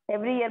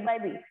 Every year by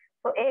B.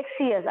 So X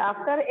years.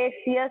 After X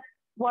years,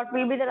 what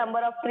will be the number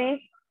of trees?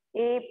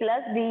 A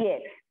plus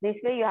BX. This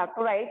way you have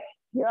to write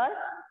your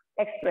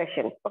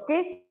expression.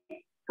 Okay.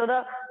 So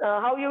the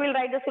how you will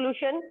write the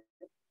solution?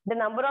 The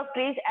number of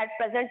trees at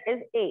present is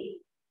A,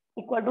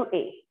 equal to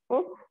A.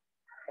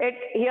 It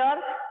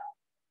here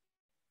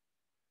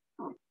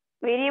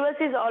variables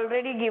is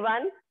already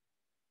given.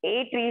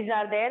 A trees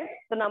are there.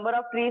 The number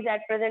of trees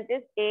at present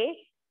is A.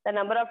 The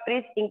number of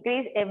trees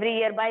increase every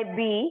year by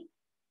B.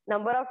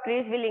 Number of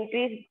trees will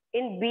increase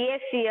in BX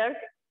years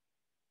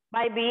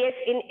by BX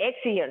in X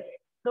years.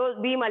 So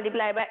B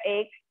multiplied by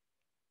X.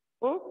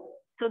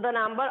 So the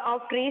number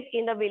of trees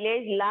in the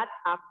village Lat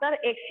after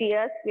X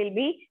years will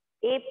be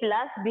A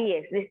plus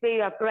BX. This way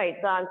you have to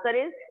write. The answer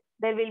is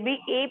there will be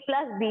A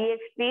plus BX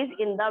trees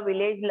in the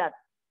village Lat.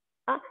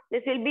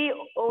 This will be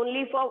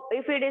only for,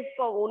 if it is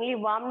for only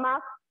 1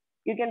 mark,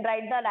 you can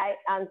write the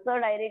answer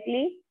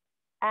directly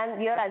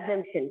and your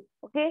assumption.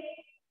 Okay.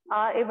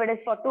 If it is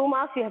for 2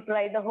 marks, you have to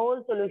write the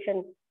whole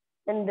solution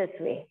in this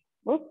way.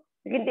 You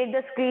can take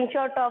the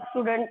screenshot of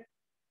students.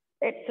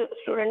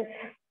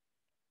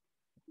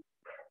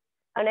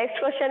 Our next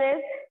question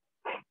is,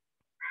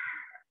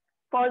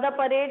 for the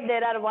parade,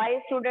 there are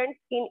Y students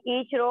in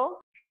each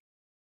row.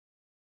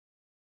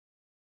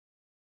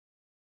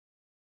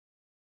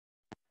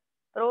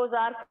 Rows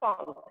are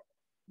formed.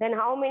 Then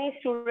how many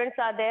students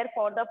are there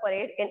for the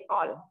parade in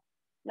all?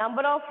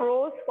 Number of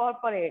rows for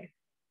parade.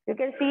 You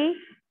can see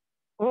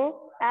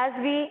as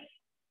we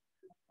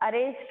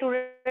arrange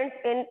students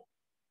in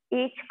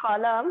each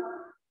column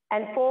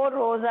and 4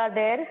 rows are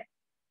there,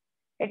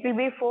 it will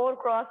be 4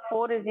 cross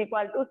 4 is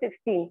equal to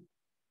 16.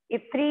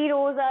 If 3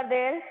 rows are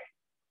there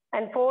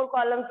and 4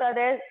 columns are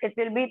there, it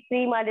will be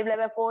 3 multiplied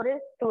by 4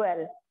 is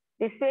 12.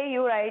 This way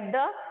you write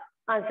the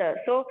answer.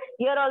 So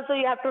here also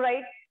you have to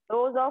write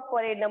rows of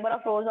parade. Number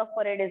of rows of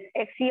parade is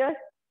X years,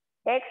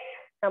 X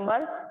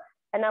number,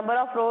 and number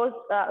of rows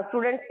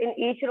students in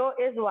each row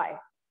is Y.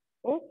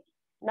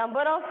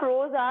 Number of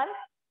rows are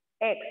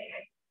X.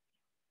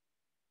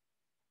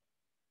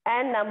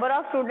 And number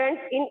of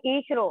students in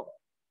each row.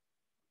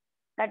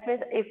 That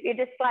means if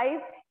it is 5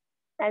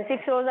 and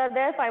 6 rows are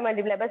there, 5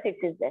 multiplied by 6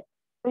 is there.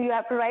 So you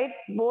have to write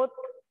both,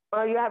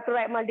 you have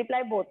to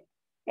multiply both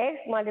X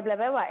multiplied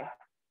by Y.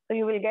 So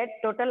you will get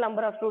total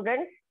number of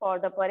students for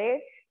the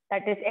parade,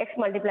 that is X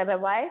multiplied by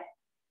Y.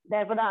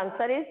 Therefore the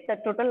answer is the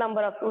total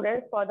number of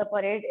students for the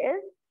parade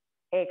is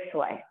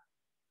XY.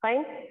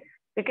 Fine.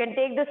 You can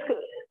take the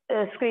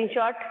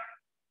screenshot.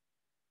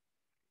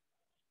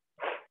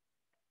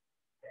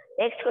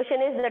 Next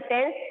question is the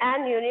tens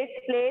and units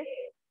place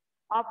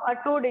of a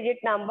 2-digit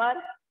number.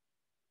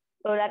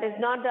 So that is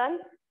not done.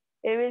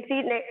 We will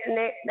see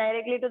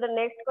directly to the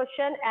next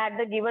question. Add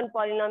the given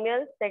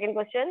polynomial. Second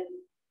question.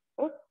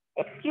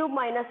 X cube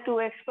minus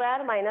 2x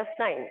square minus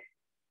 9.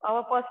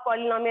 Our first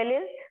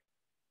polynomial is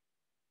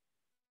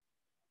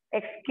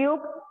x cube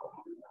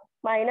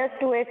minus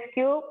 2x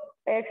cube.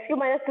 X cube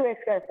minus 2x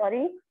square.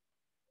 Sorry.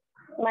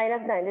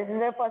 Minus 9. This is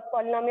the first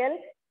polynomial.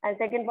 And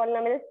second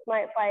polynomial is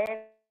 5.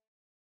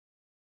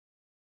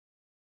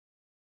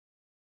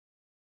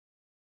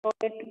 So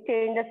to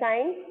change the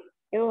sign,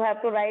 you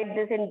have to write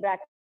this in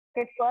brackets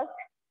first.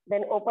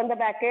 then open the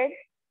bracket,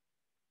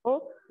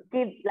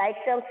 keep like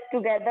terms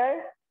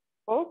together,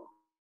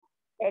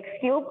 x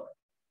cube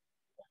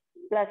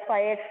plus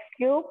 5x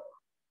cube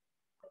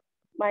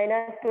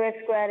minus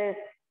 2x square is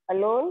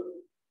alone,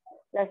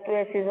 plus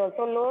 2x is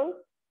also alone,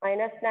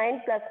 minus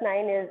 9 plus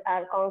 9 is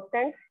our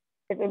constant.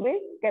 It will be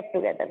kept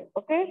together.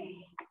 Okay,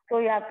 so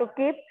you have to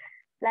keep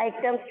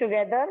like terms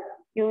together.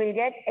 You will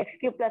get x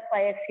cube plus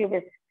 5x cube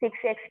is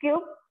 6x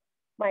cube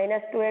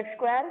minus 2x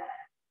square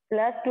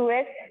plus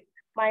 2x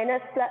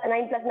minus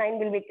 9 plus 9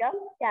 will become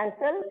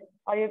cancel,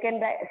 or you can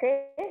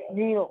say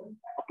 0.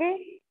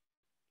 Okay,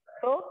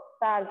 so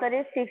the answer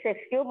is 6x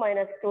cube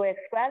minus 2x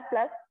square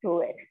plus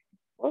 2x.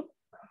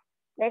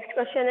 Next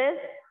question is,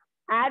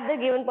 add the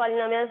given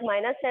polynomials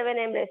minus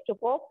 7m raised to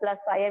 4 plus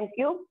 5m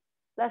cube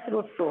plus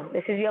root 2.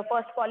 This is your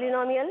first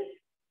polynomial.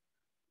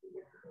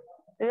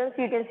 You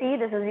can see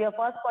this is your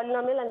first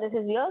polynomial and this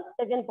is your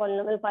second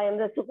polynomial, 5m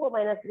raised to 4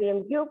 minus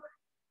 3m cube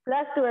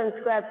plus 2m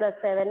square plus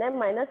 7m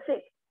minus 6.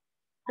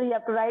 So you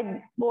have to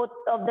write both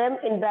of them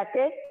in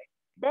bracket,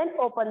 then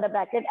open the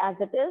bracket as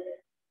it is.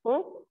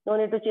 No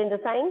need to change the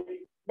sign.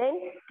 Then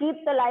keep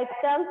the like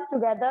terms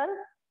together.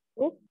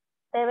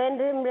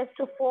 7m raised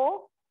to 4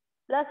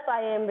 plus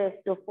 5m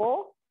raised to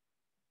 4.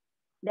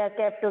 They are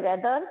kept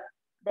together.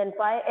 Then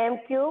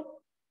 5m cube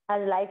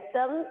has like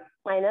term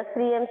minus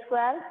 3m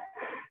square.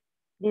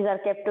 These are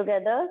kept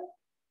together.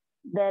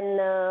 Then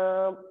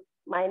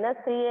minus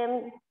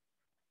 3m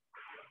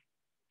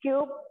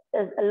cube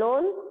is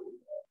alone.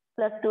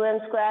 Plus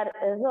 2m square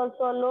is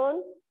also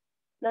alone.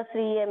 Plus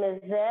 3m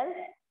is there.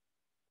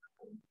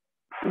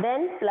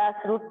 Then plus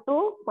root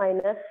 2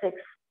 minus 6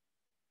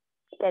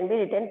 can be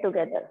written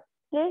together.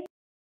 Okay.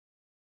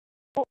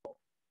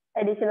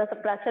 Addition or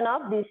subtraction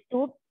of these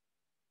two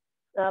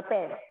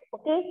pairs.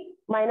 Okay.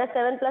 Minus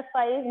 7 plus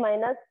 5 is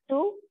minus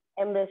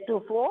 2m raised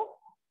to 4.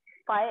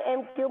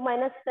 5m cube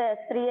minus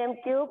 3m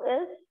cube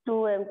is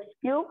 2m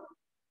cube.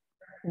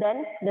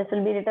 Then this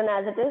will be written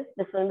as it is.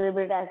 This will be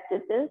written as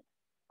it is.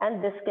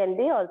 And this can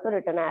be also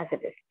written as it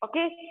is.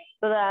 Okay.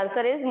 So the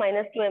answer is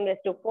minus 2m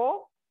raised to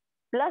 4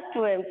 plus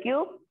 2m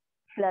cube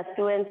plus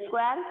 2m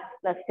square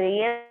plus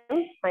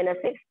 3m minus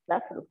 6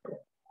 plus root 2.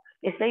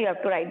 This way you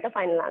have to write the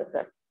final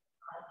answer.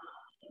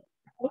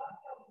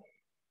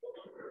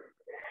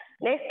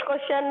 Next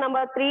question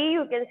number 3,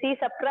 you can see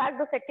subtract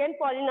the second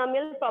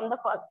polynomial from the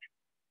first.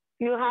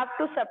 You have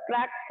to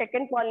subtract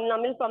second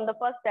polynomial from the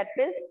first. That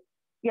is,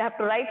 you have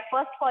to write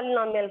first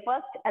polynomial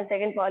first and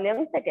second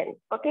polynomial second.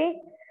 Okay.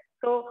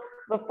 So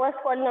the first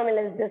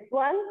polynomial is this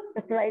one.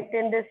 Just write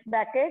in this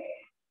bracket.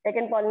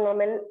 Second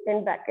polynomial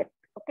in bracket.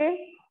 Okay.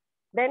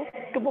 Then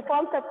to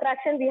perform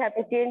subtraction, we have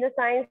to change the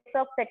signs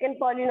of second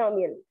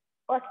polynomial.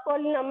 First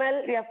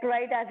polynomial, we have to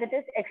write as it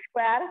is x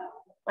square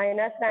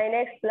minus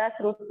 9x plus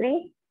root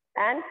 3.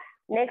 And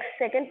next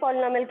second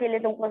polynomial के लिए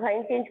तुमको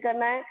sign change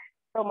करना है.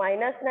 So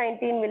minus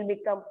 19 will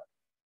become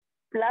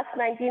plus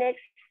 19x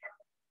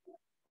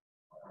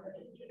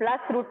plus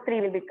root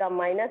 3 will become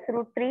minus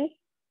root 3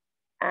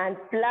 and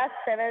plus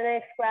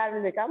 7x square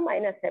will become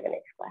minus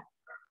 7x square.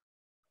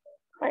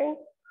 Fine.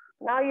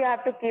 Now you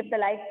have to keep the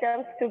like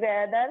terms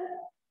together.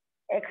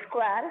 X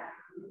square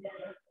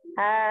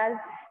has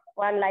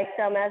one like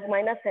term as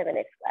minus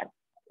 7x square.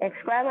 X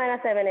square minus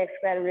 7x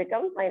square will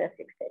become minus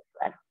 6x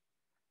square.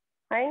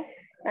 Fine.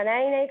 And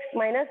 9x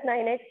minus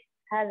 9x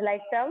has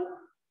like term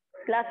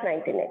plus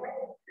 19x.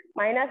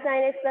 Minus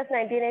 9x plus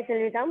 19x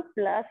will become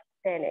plus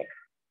 10x.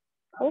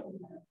 Okay.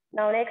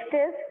 Now next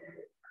is,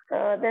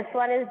 this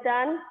one is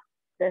done.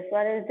 This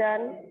one is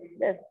done.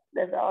 This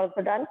is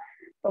also done.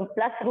 So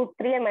plus root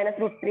 3 and minus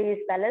root 3 is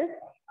balanced.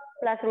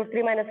 Plus root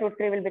 3 minus root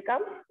 3 will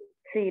become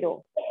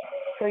 0.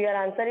 So your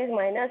answer is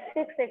minus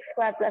 6x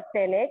square plus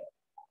 10x.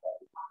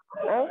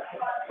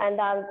 And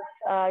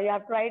you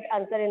have to write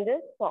answer in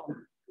this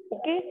form.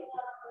 Okay.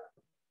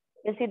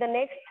 You see the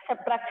next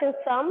subtraction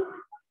sum.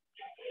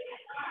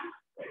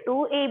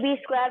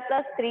 2ab square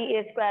plus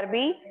 3a square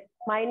b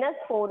minus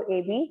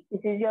 4ab.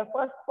 This is your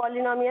first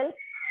polynomial.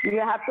 You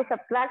have to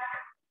subtract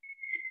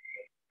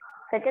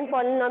second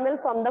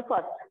polynomial from the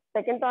first.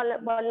 Second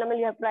polynomial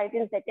you have to write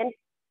in second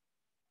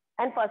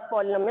and first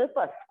polynomial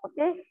first.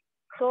 Okay.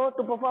 So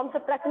to perform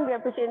subtraction, we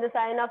have to change the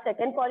sign of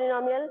second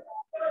polynomial.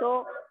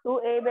 So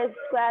 2ab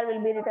square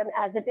will be written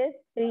as it is.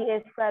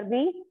 3a square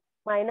b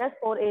minus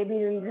 4ab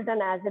will be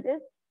written as it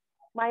is.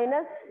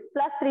 Minus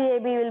plus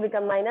 3ab will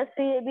become minus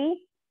 3ab.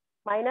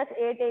 Minus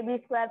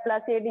 8ab square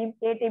plus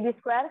 8ab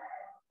square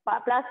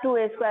plus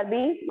 2a square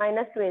b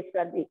minus 2a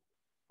square b.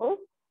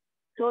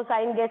 So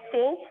sign gets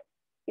changed.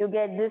 You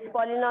get this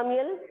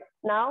polynomial.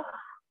 Now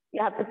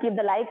you have to keep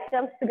the like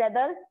terms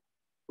together.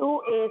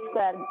 2a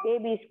square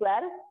ab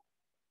square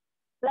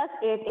plus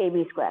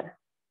 8ab square.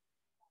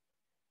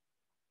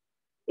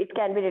 It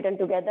can be written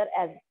together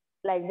as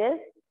like this.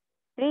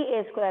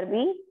 3a square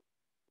b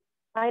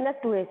minus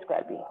 2a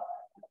square b.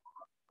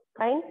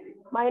 Fine.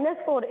 Minus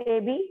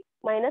 4ab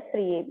minus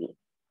 3ab.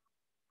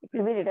 It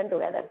will be written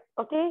together.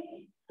 Okay.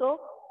 So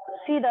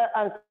see the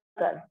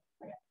answer.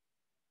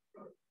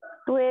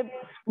 2ab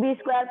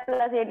square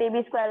plus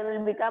 8ab square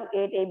will become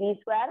 8ab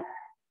square.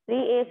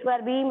 3a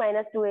square b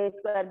minus 2a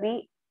square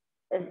b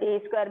is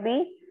a square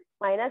b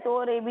minus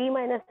 4ab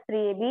minus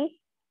 3ab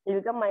will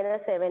become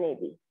minus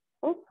 7ab.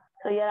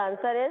 So your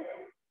answer is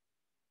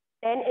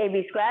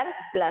 10ab square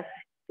plus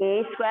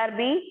a square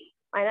b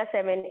minus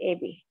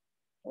 7ab.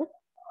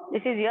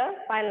 This is your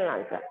final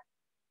answer.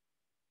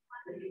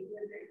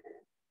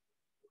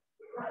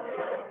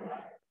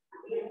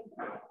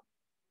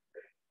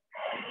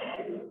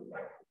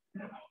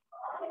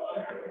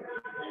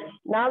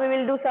 Now we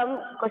will do some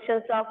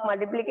questions of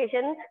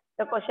multiplication.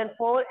 The question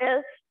 4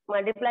 is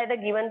multiply the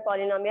given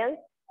polynomial.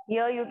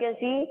 Here you can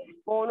see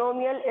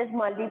monomial is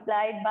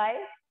multiplied by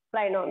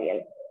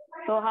trinomial.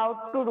 So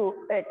how to do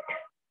it?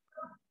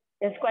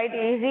 It's quite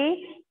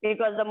easy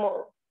because the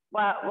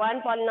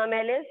one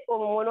polynomial is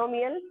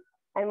monomial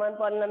and one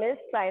polynomial is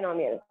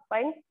trinomial.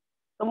 Fine.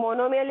 So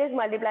monomial is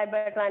multiplied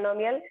by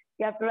trinomial.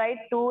 You have to write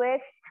 2x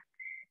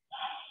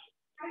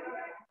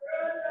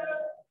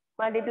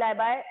multiplied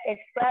by x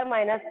square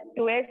minus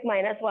 2x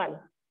minus 1.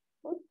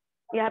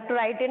 You have to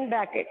write in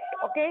bracket.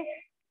 Okay.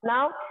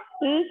 Now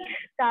each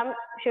term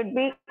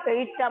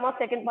of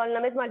second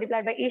polynomial is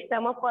multiplied by each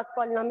term of first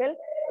polynomial.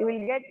 You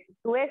will get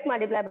 2x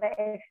multiplied by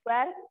x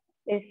square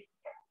is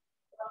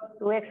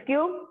 2x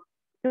cube.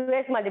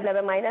 2x multiplied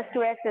by minus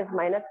 2x is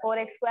minus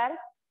 4x square.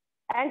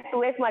 And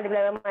 2x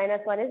multiplied by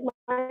minus 1 is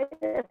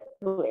minus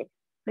 2x.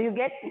 So you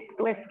get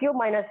 2x cube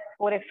minus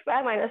 4x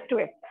square minus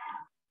 2x.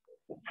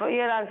 So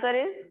your answer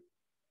is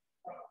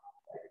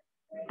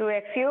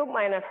 2x cube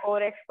minus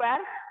 4x square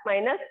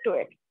minus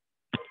 2x.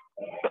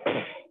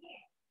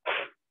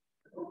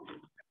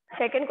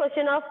 Second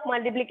question of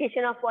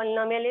multiplication of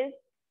polynomial is,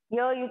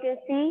 here you can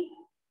see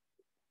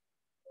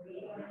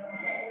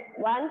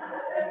one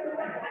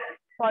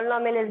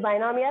polynomial is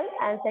binomial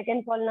and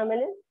second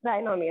polynomial is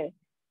trinomial.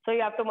 So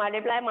you have to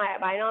multiply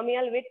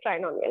binomial with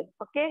trinomial.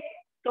 Okay.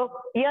 So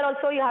here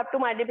also you have to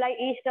multiply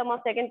each term of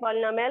second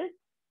polynomial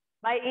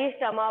by each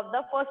term of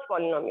the first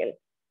polynomial.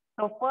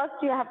 So first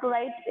you have to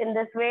write in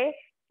this way,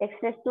 x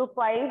raised to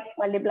 5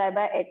 multiplied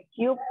by x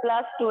cube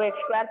plus 2x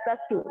square plus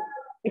 2.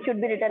 It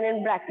should be written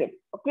in bracket.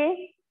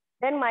 Okay.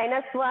 Then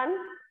minus 1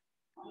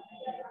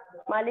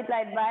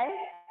 multiplied by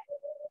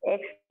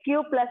x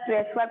cube plus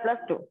 2x square plus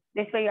 2.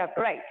 This way you have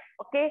to write.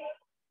 Okay.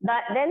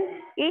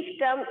 Then each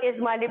term is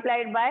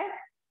multiplied by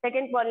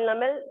second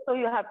polynomial. So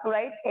you have to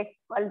write x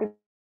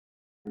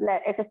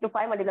raised to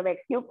 5 multiplied by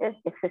x cube is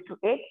x raised to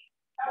 8.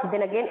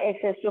 Then again x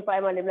raised to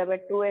 5 multiplied by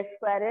 2x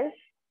square is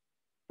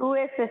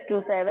 2x raised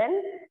to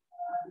 7.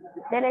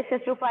 Then x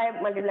raised to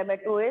 5 multiplied by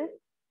 2 is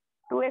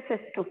 2x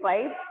raised to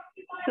 5.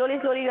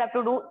 Slowly you have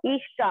to do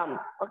each term.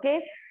 Okay.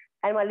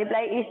 And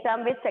multiply each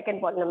term with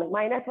second polynomial.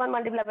 Minus 1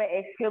 multiplied by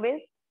x cube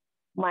is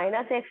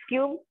minus x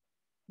cube.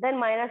 Then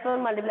minus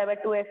 1 multiplied by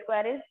 2x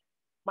square is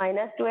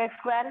minus 2x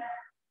square.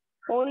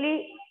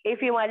 Only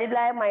if you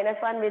multiply minus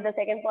 1 with the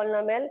second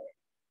polynomial,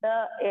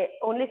 the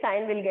only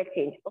sign will get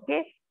changed.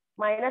 Okay.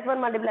 Minus 1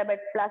 multiplied by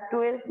plus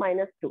 2 is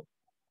minus 2.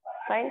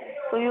 Fine.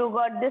 So you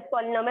got this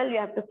polynomial. You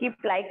have to keep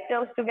like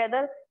terms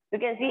together. You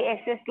can see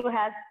x raised to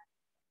has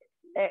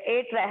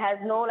 8 has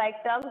no like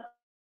terms.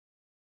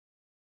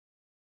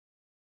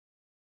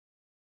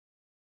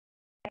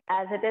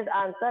 As it is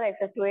answer, x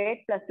raised to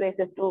 8 plus 2x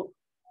raised to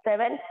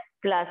 7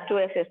 plus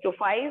 2x raised to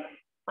 5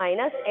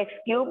 minus x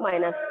cube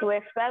minus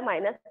 2x square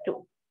minus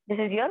 2. This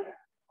is your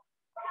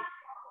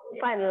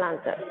final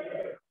answer.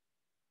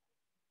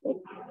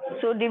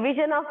 So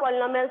division of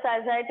polynomials,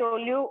 as I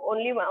told you,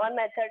 only one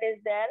method is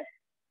there.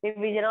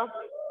 Division of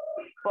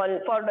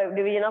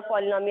division of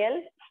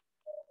polynomial.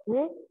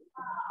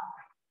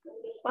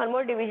 One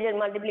more division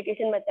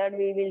multiplication method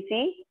we will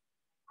see.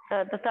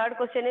 The third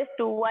question is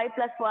 2y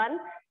plus 1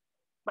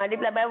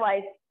 multiplied by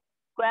y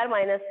square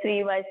minus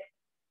 3y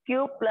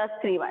cube plus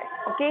 3y.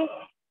 Okay.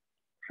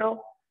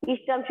 So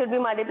each term should be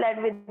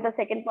multiplied with the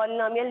second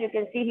polynomial. You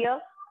can see here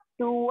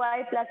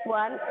 2y plus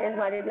 1 is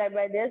multiplied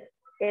by this,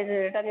 is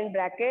written in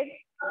bracket.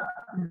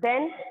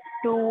 Then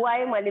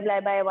 2y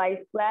multiplied by y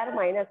square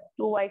minus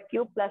 2y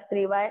cube plus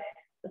 3y.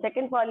 The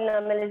second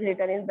polynomial is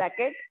written in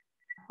bracket.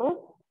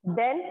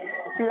 Then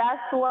plus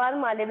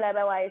 1 multiplied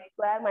by y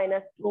square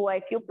minus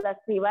 2y cube plus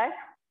 3y.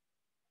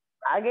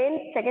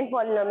 Again, second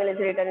polynomial is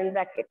written in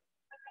bracket.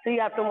 So you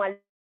have to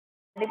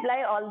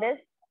multiply all this.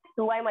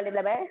 2y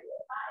multiplied by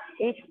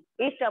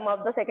each term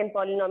of the second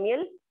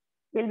polynomial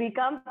will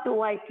become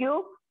 2y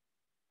cube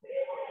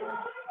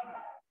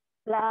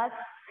plus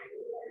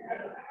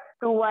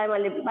 2y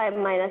multiplied by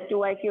minus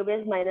 2y cube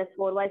is minus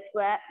 4y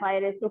square, y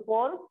raised to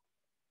 4.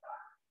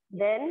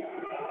 Then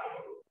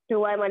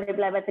 2y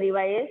multiplied by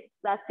 3y is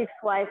plus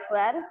 6y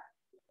square.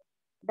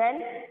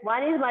 Then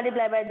 1 is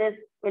multiplied by this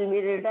will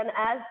be written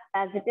as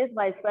it is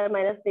y square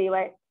minus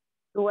 3y,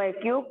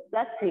 2y cube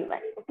plus 3y.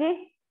 Okay.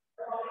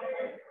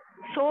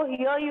 So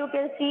here you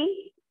can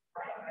see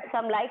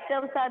some like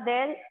terms are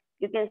there.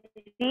 You can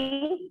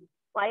see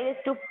y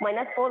raised to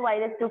minus 4, y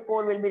raised to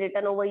 4 will be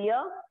written over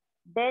here.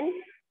 Then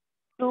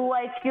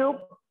 2y cube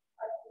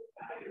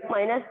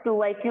minus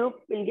 2y cube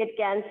will get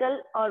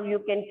cancelled, or you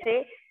can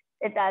say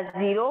it as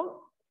 0.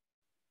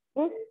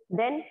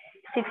 Then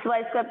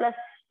 6y square plus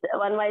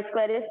 1y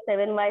square is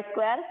 7y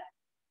square.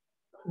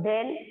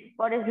 Then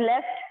what is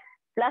left?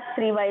 Plus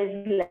 3y is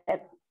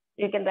left.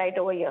 You can write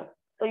over here.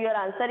 So your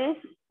answer is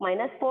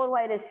minus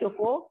 4y raised to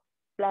 4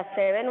 plus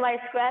 7y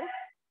square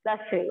plus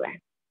 3y.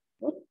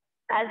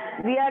 As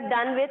we are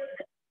done with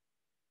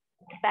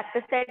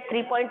practice set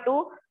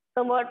 3.2,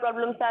 some more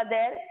problems are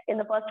there in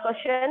the first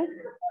question.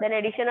 Then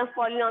addition of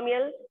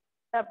polynomial,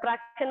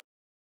 subtraction,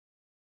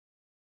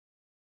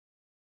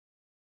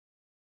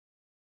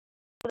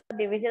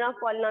 division of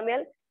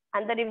polynomial,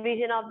 and the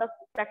division of the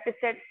practice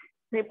set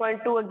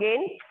 3.2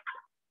 again.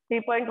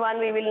 3.1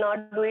 we will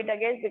not do it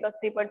again because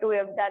 3.2 we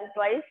have done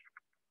twice.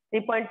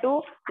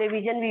 3.2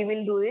 revision we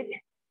will do it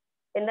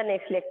in the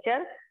next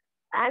lecture,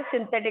 and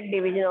synthetic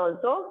division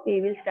also we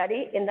will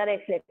study in the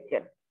next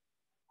lecture.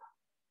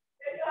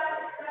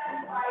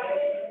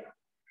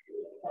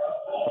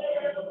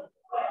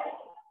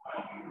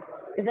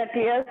 Is that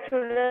clear,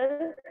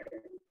 students?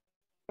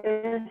 You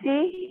will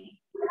see.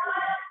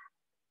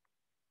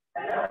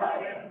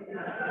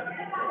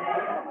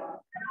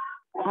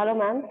 Hello,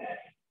 ma'am.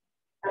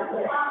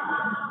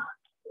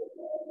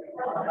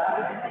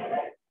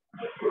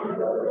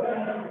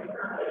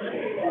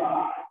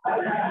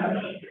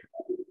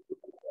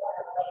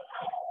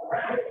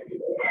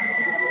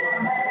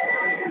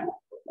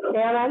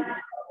 Yeah, ma'am.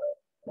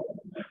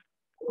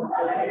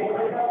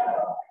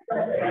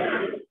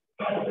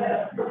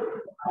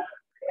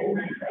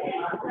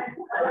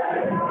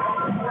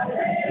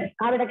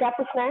 हाँ बेटा क्या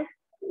पूछना है?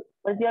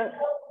 What's your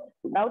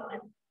doubt?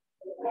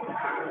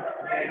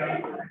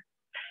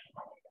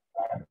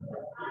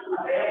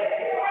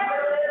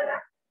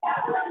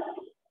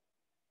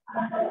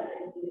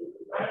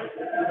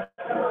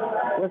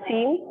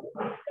 Wasim?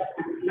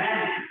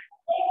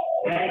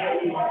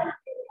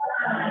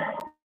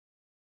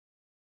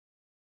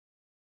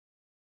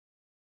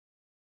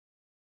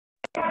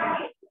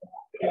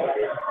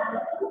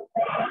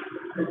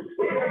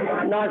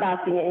 Not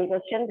asking any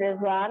question. There's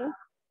one.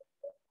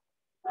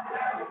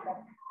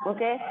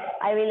 Okay,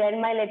 I will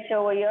end my lecture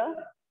over here.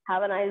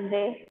 Have a nice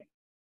day.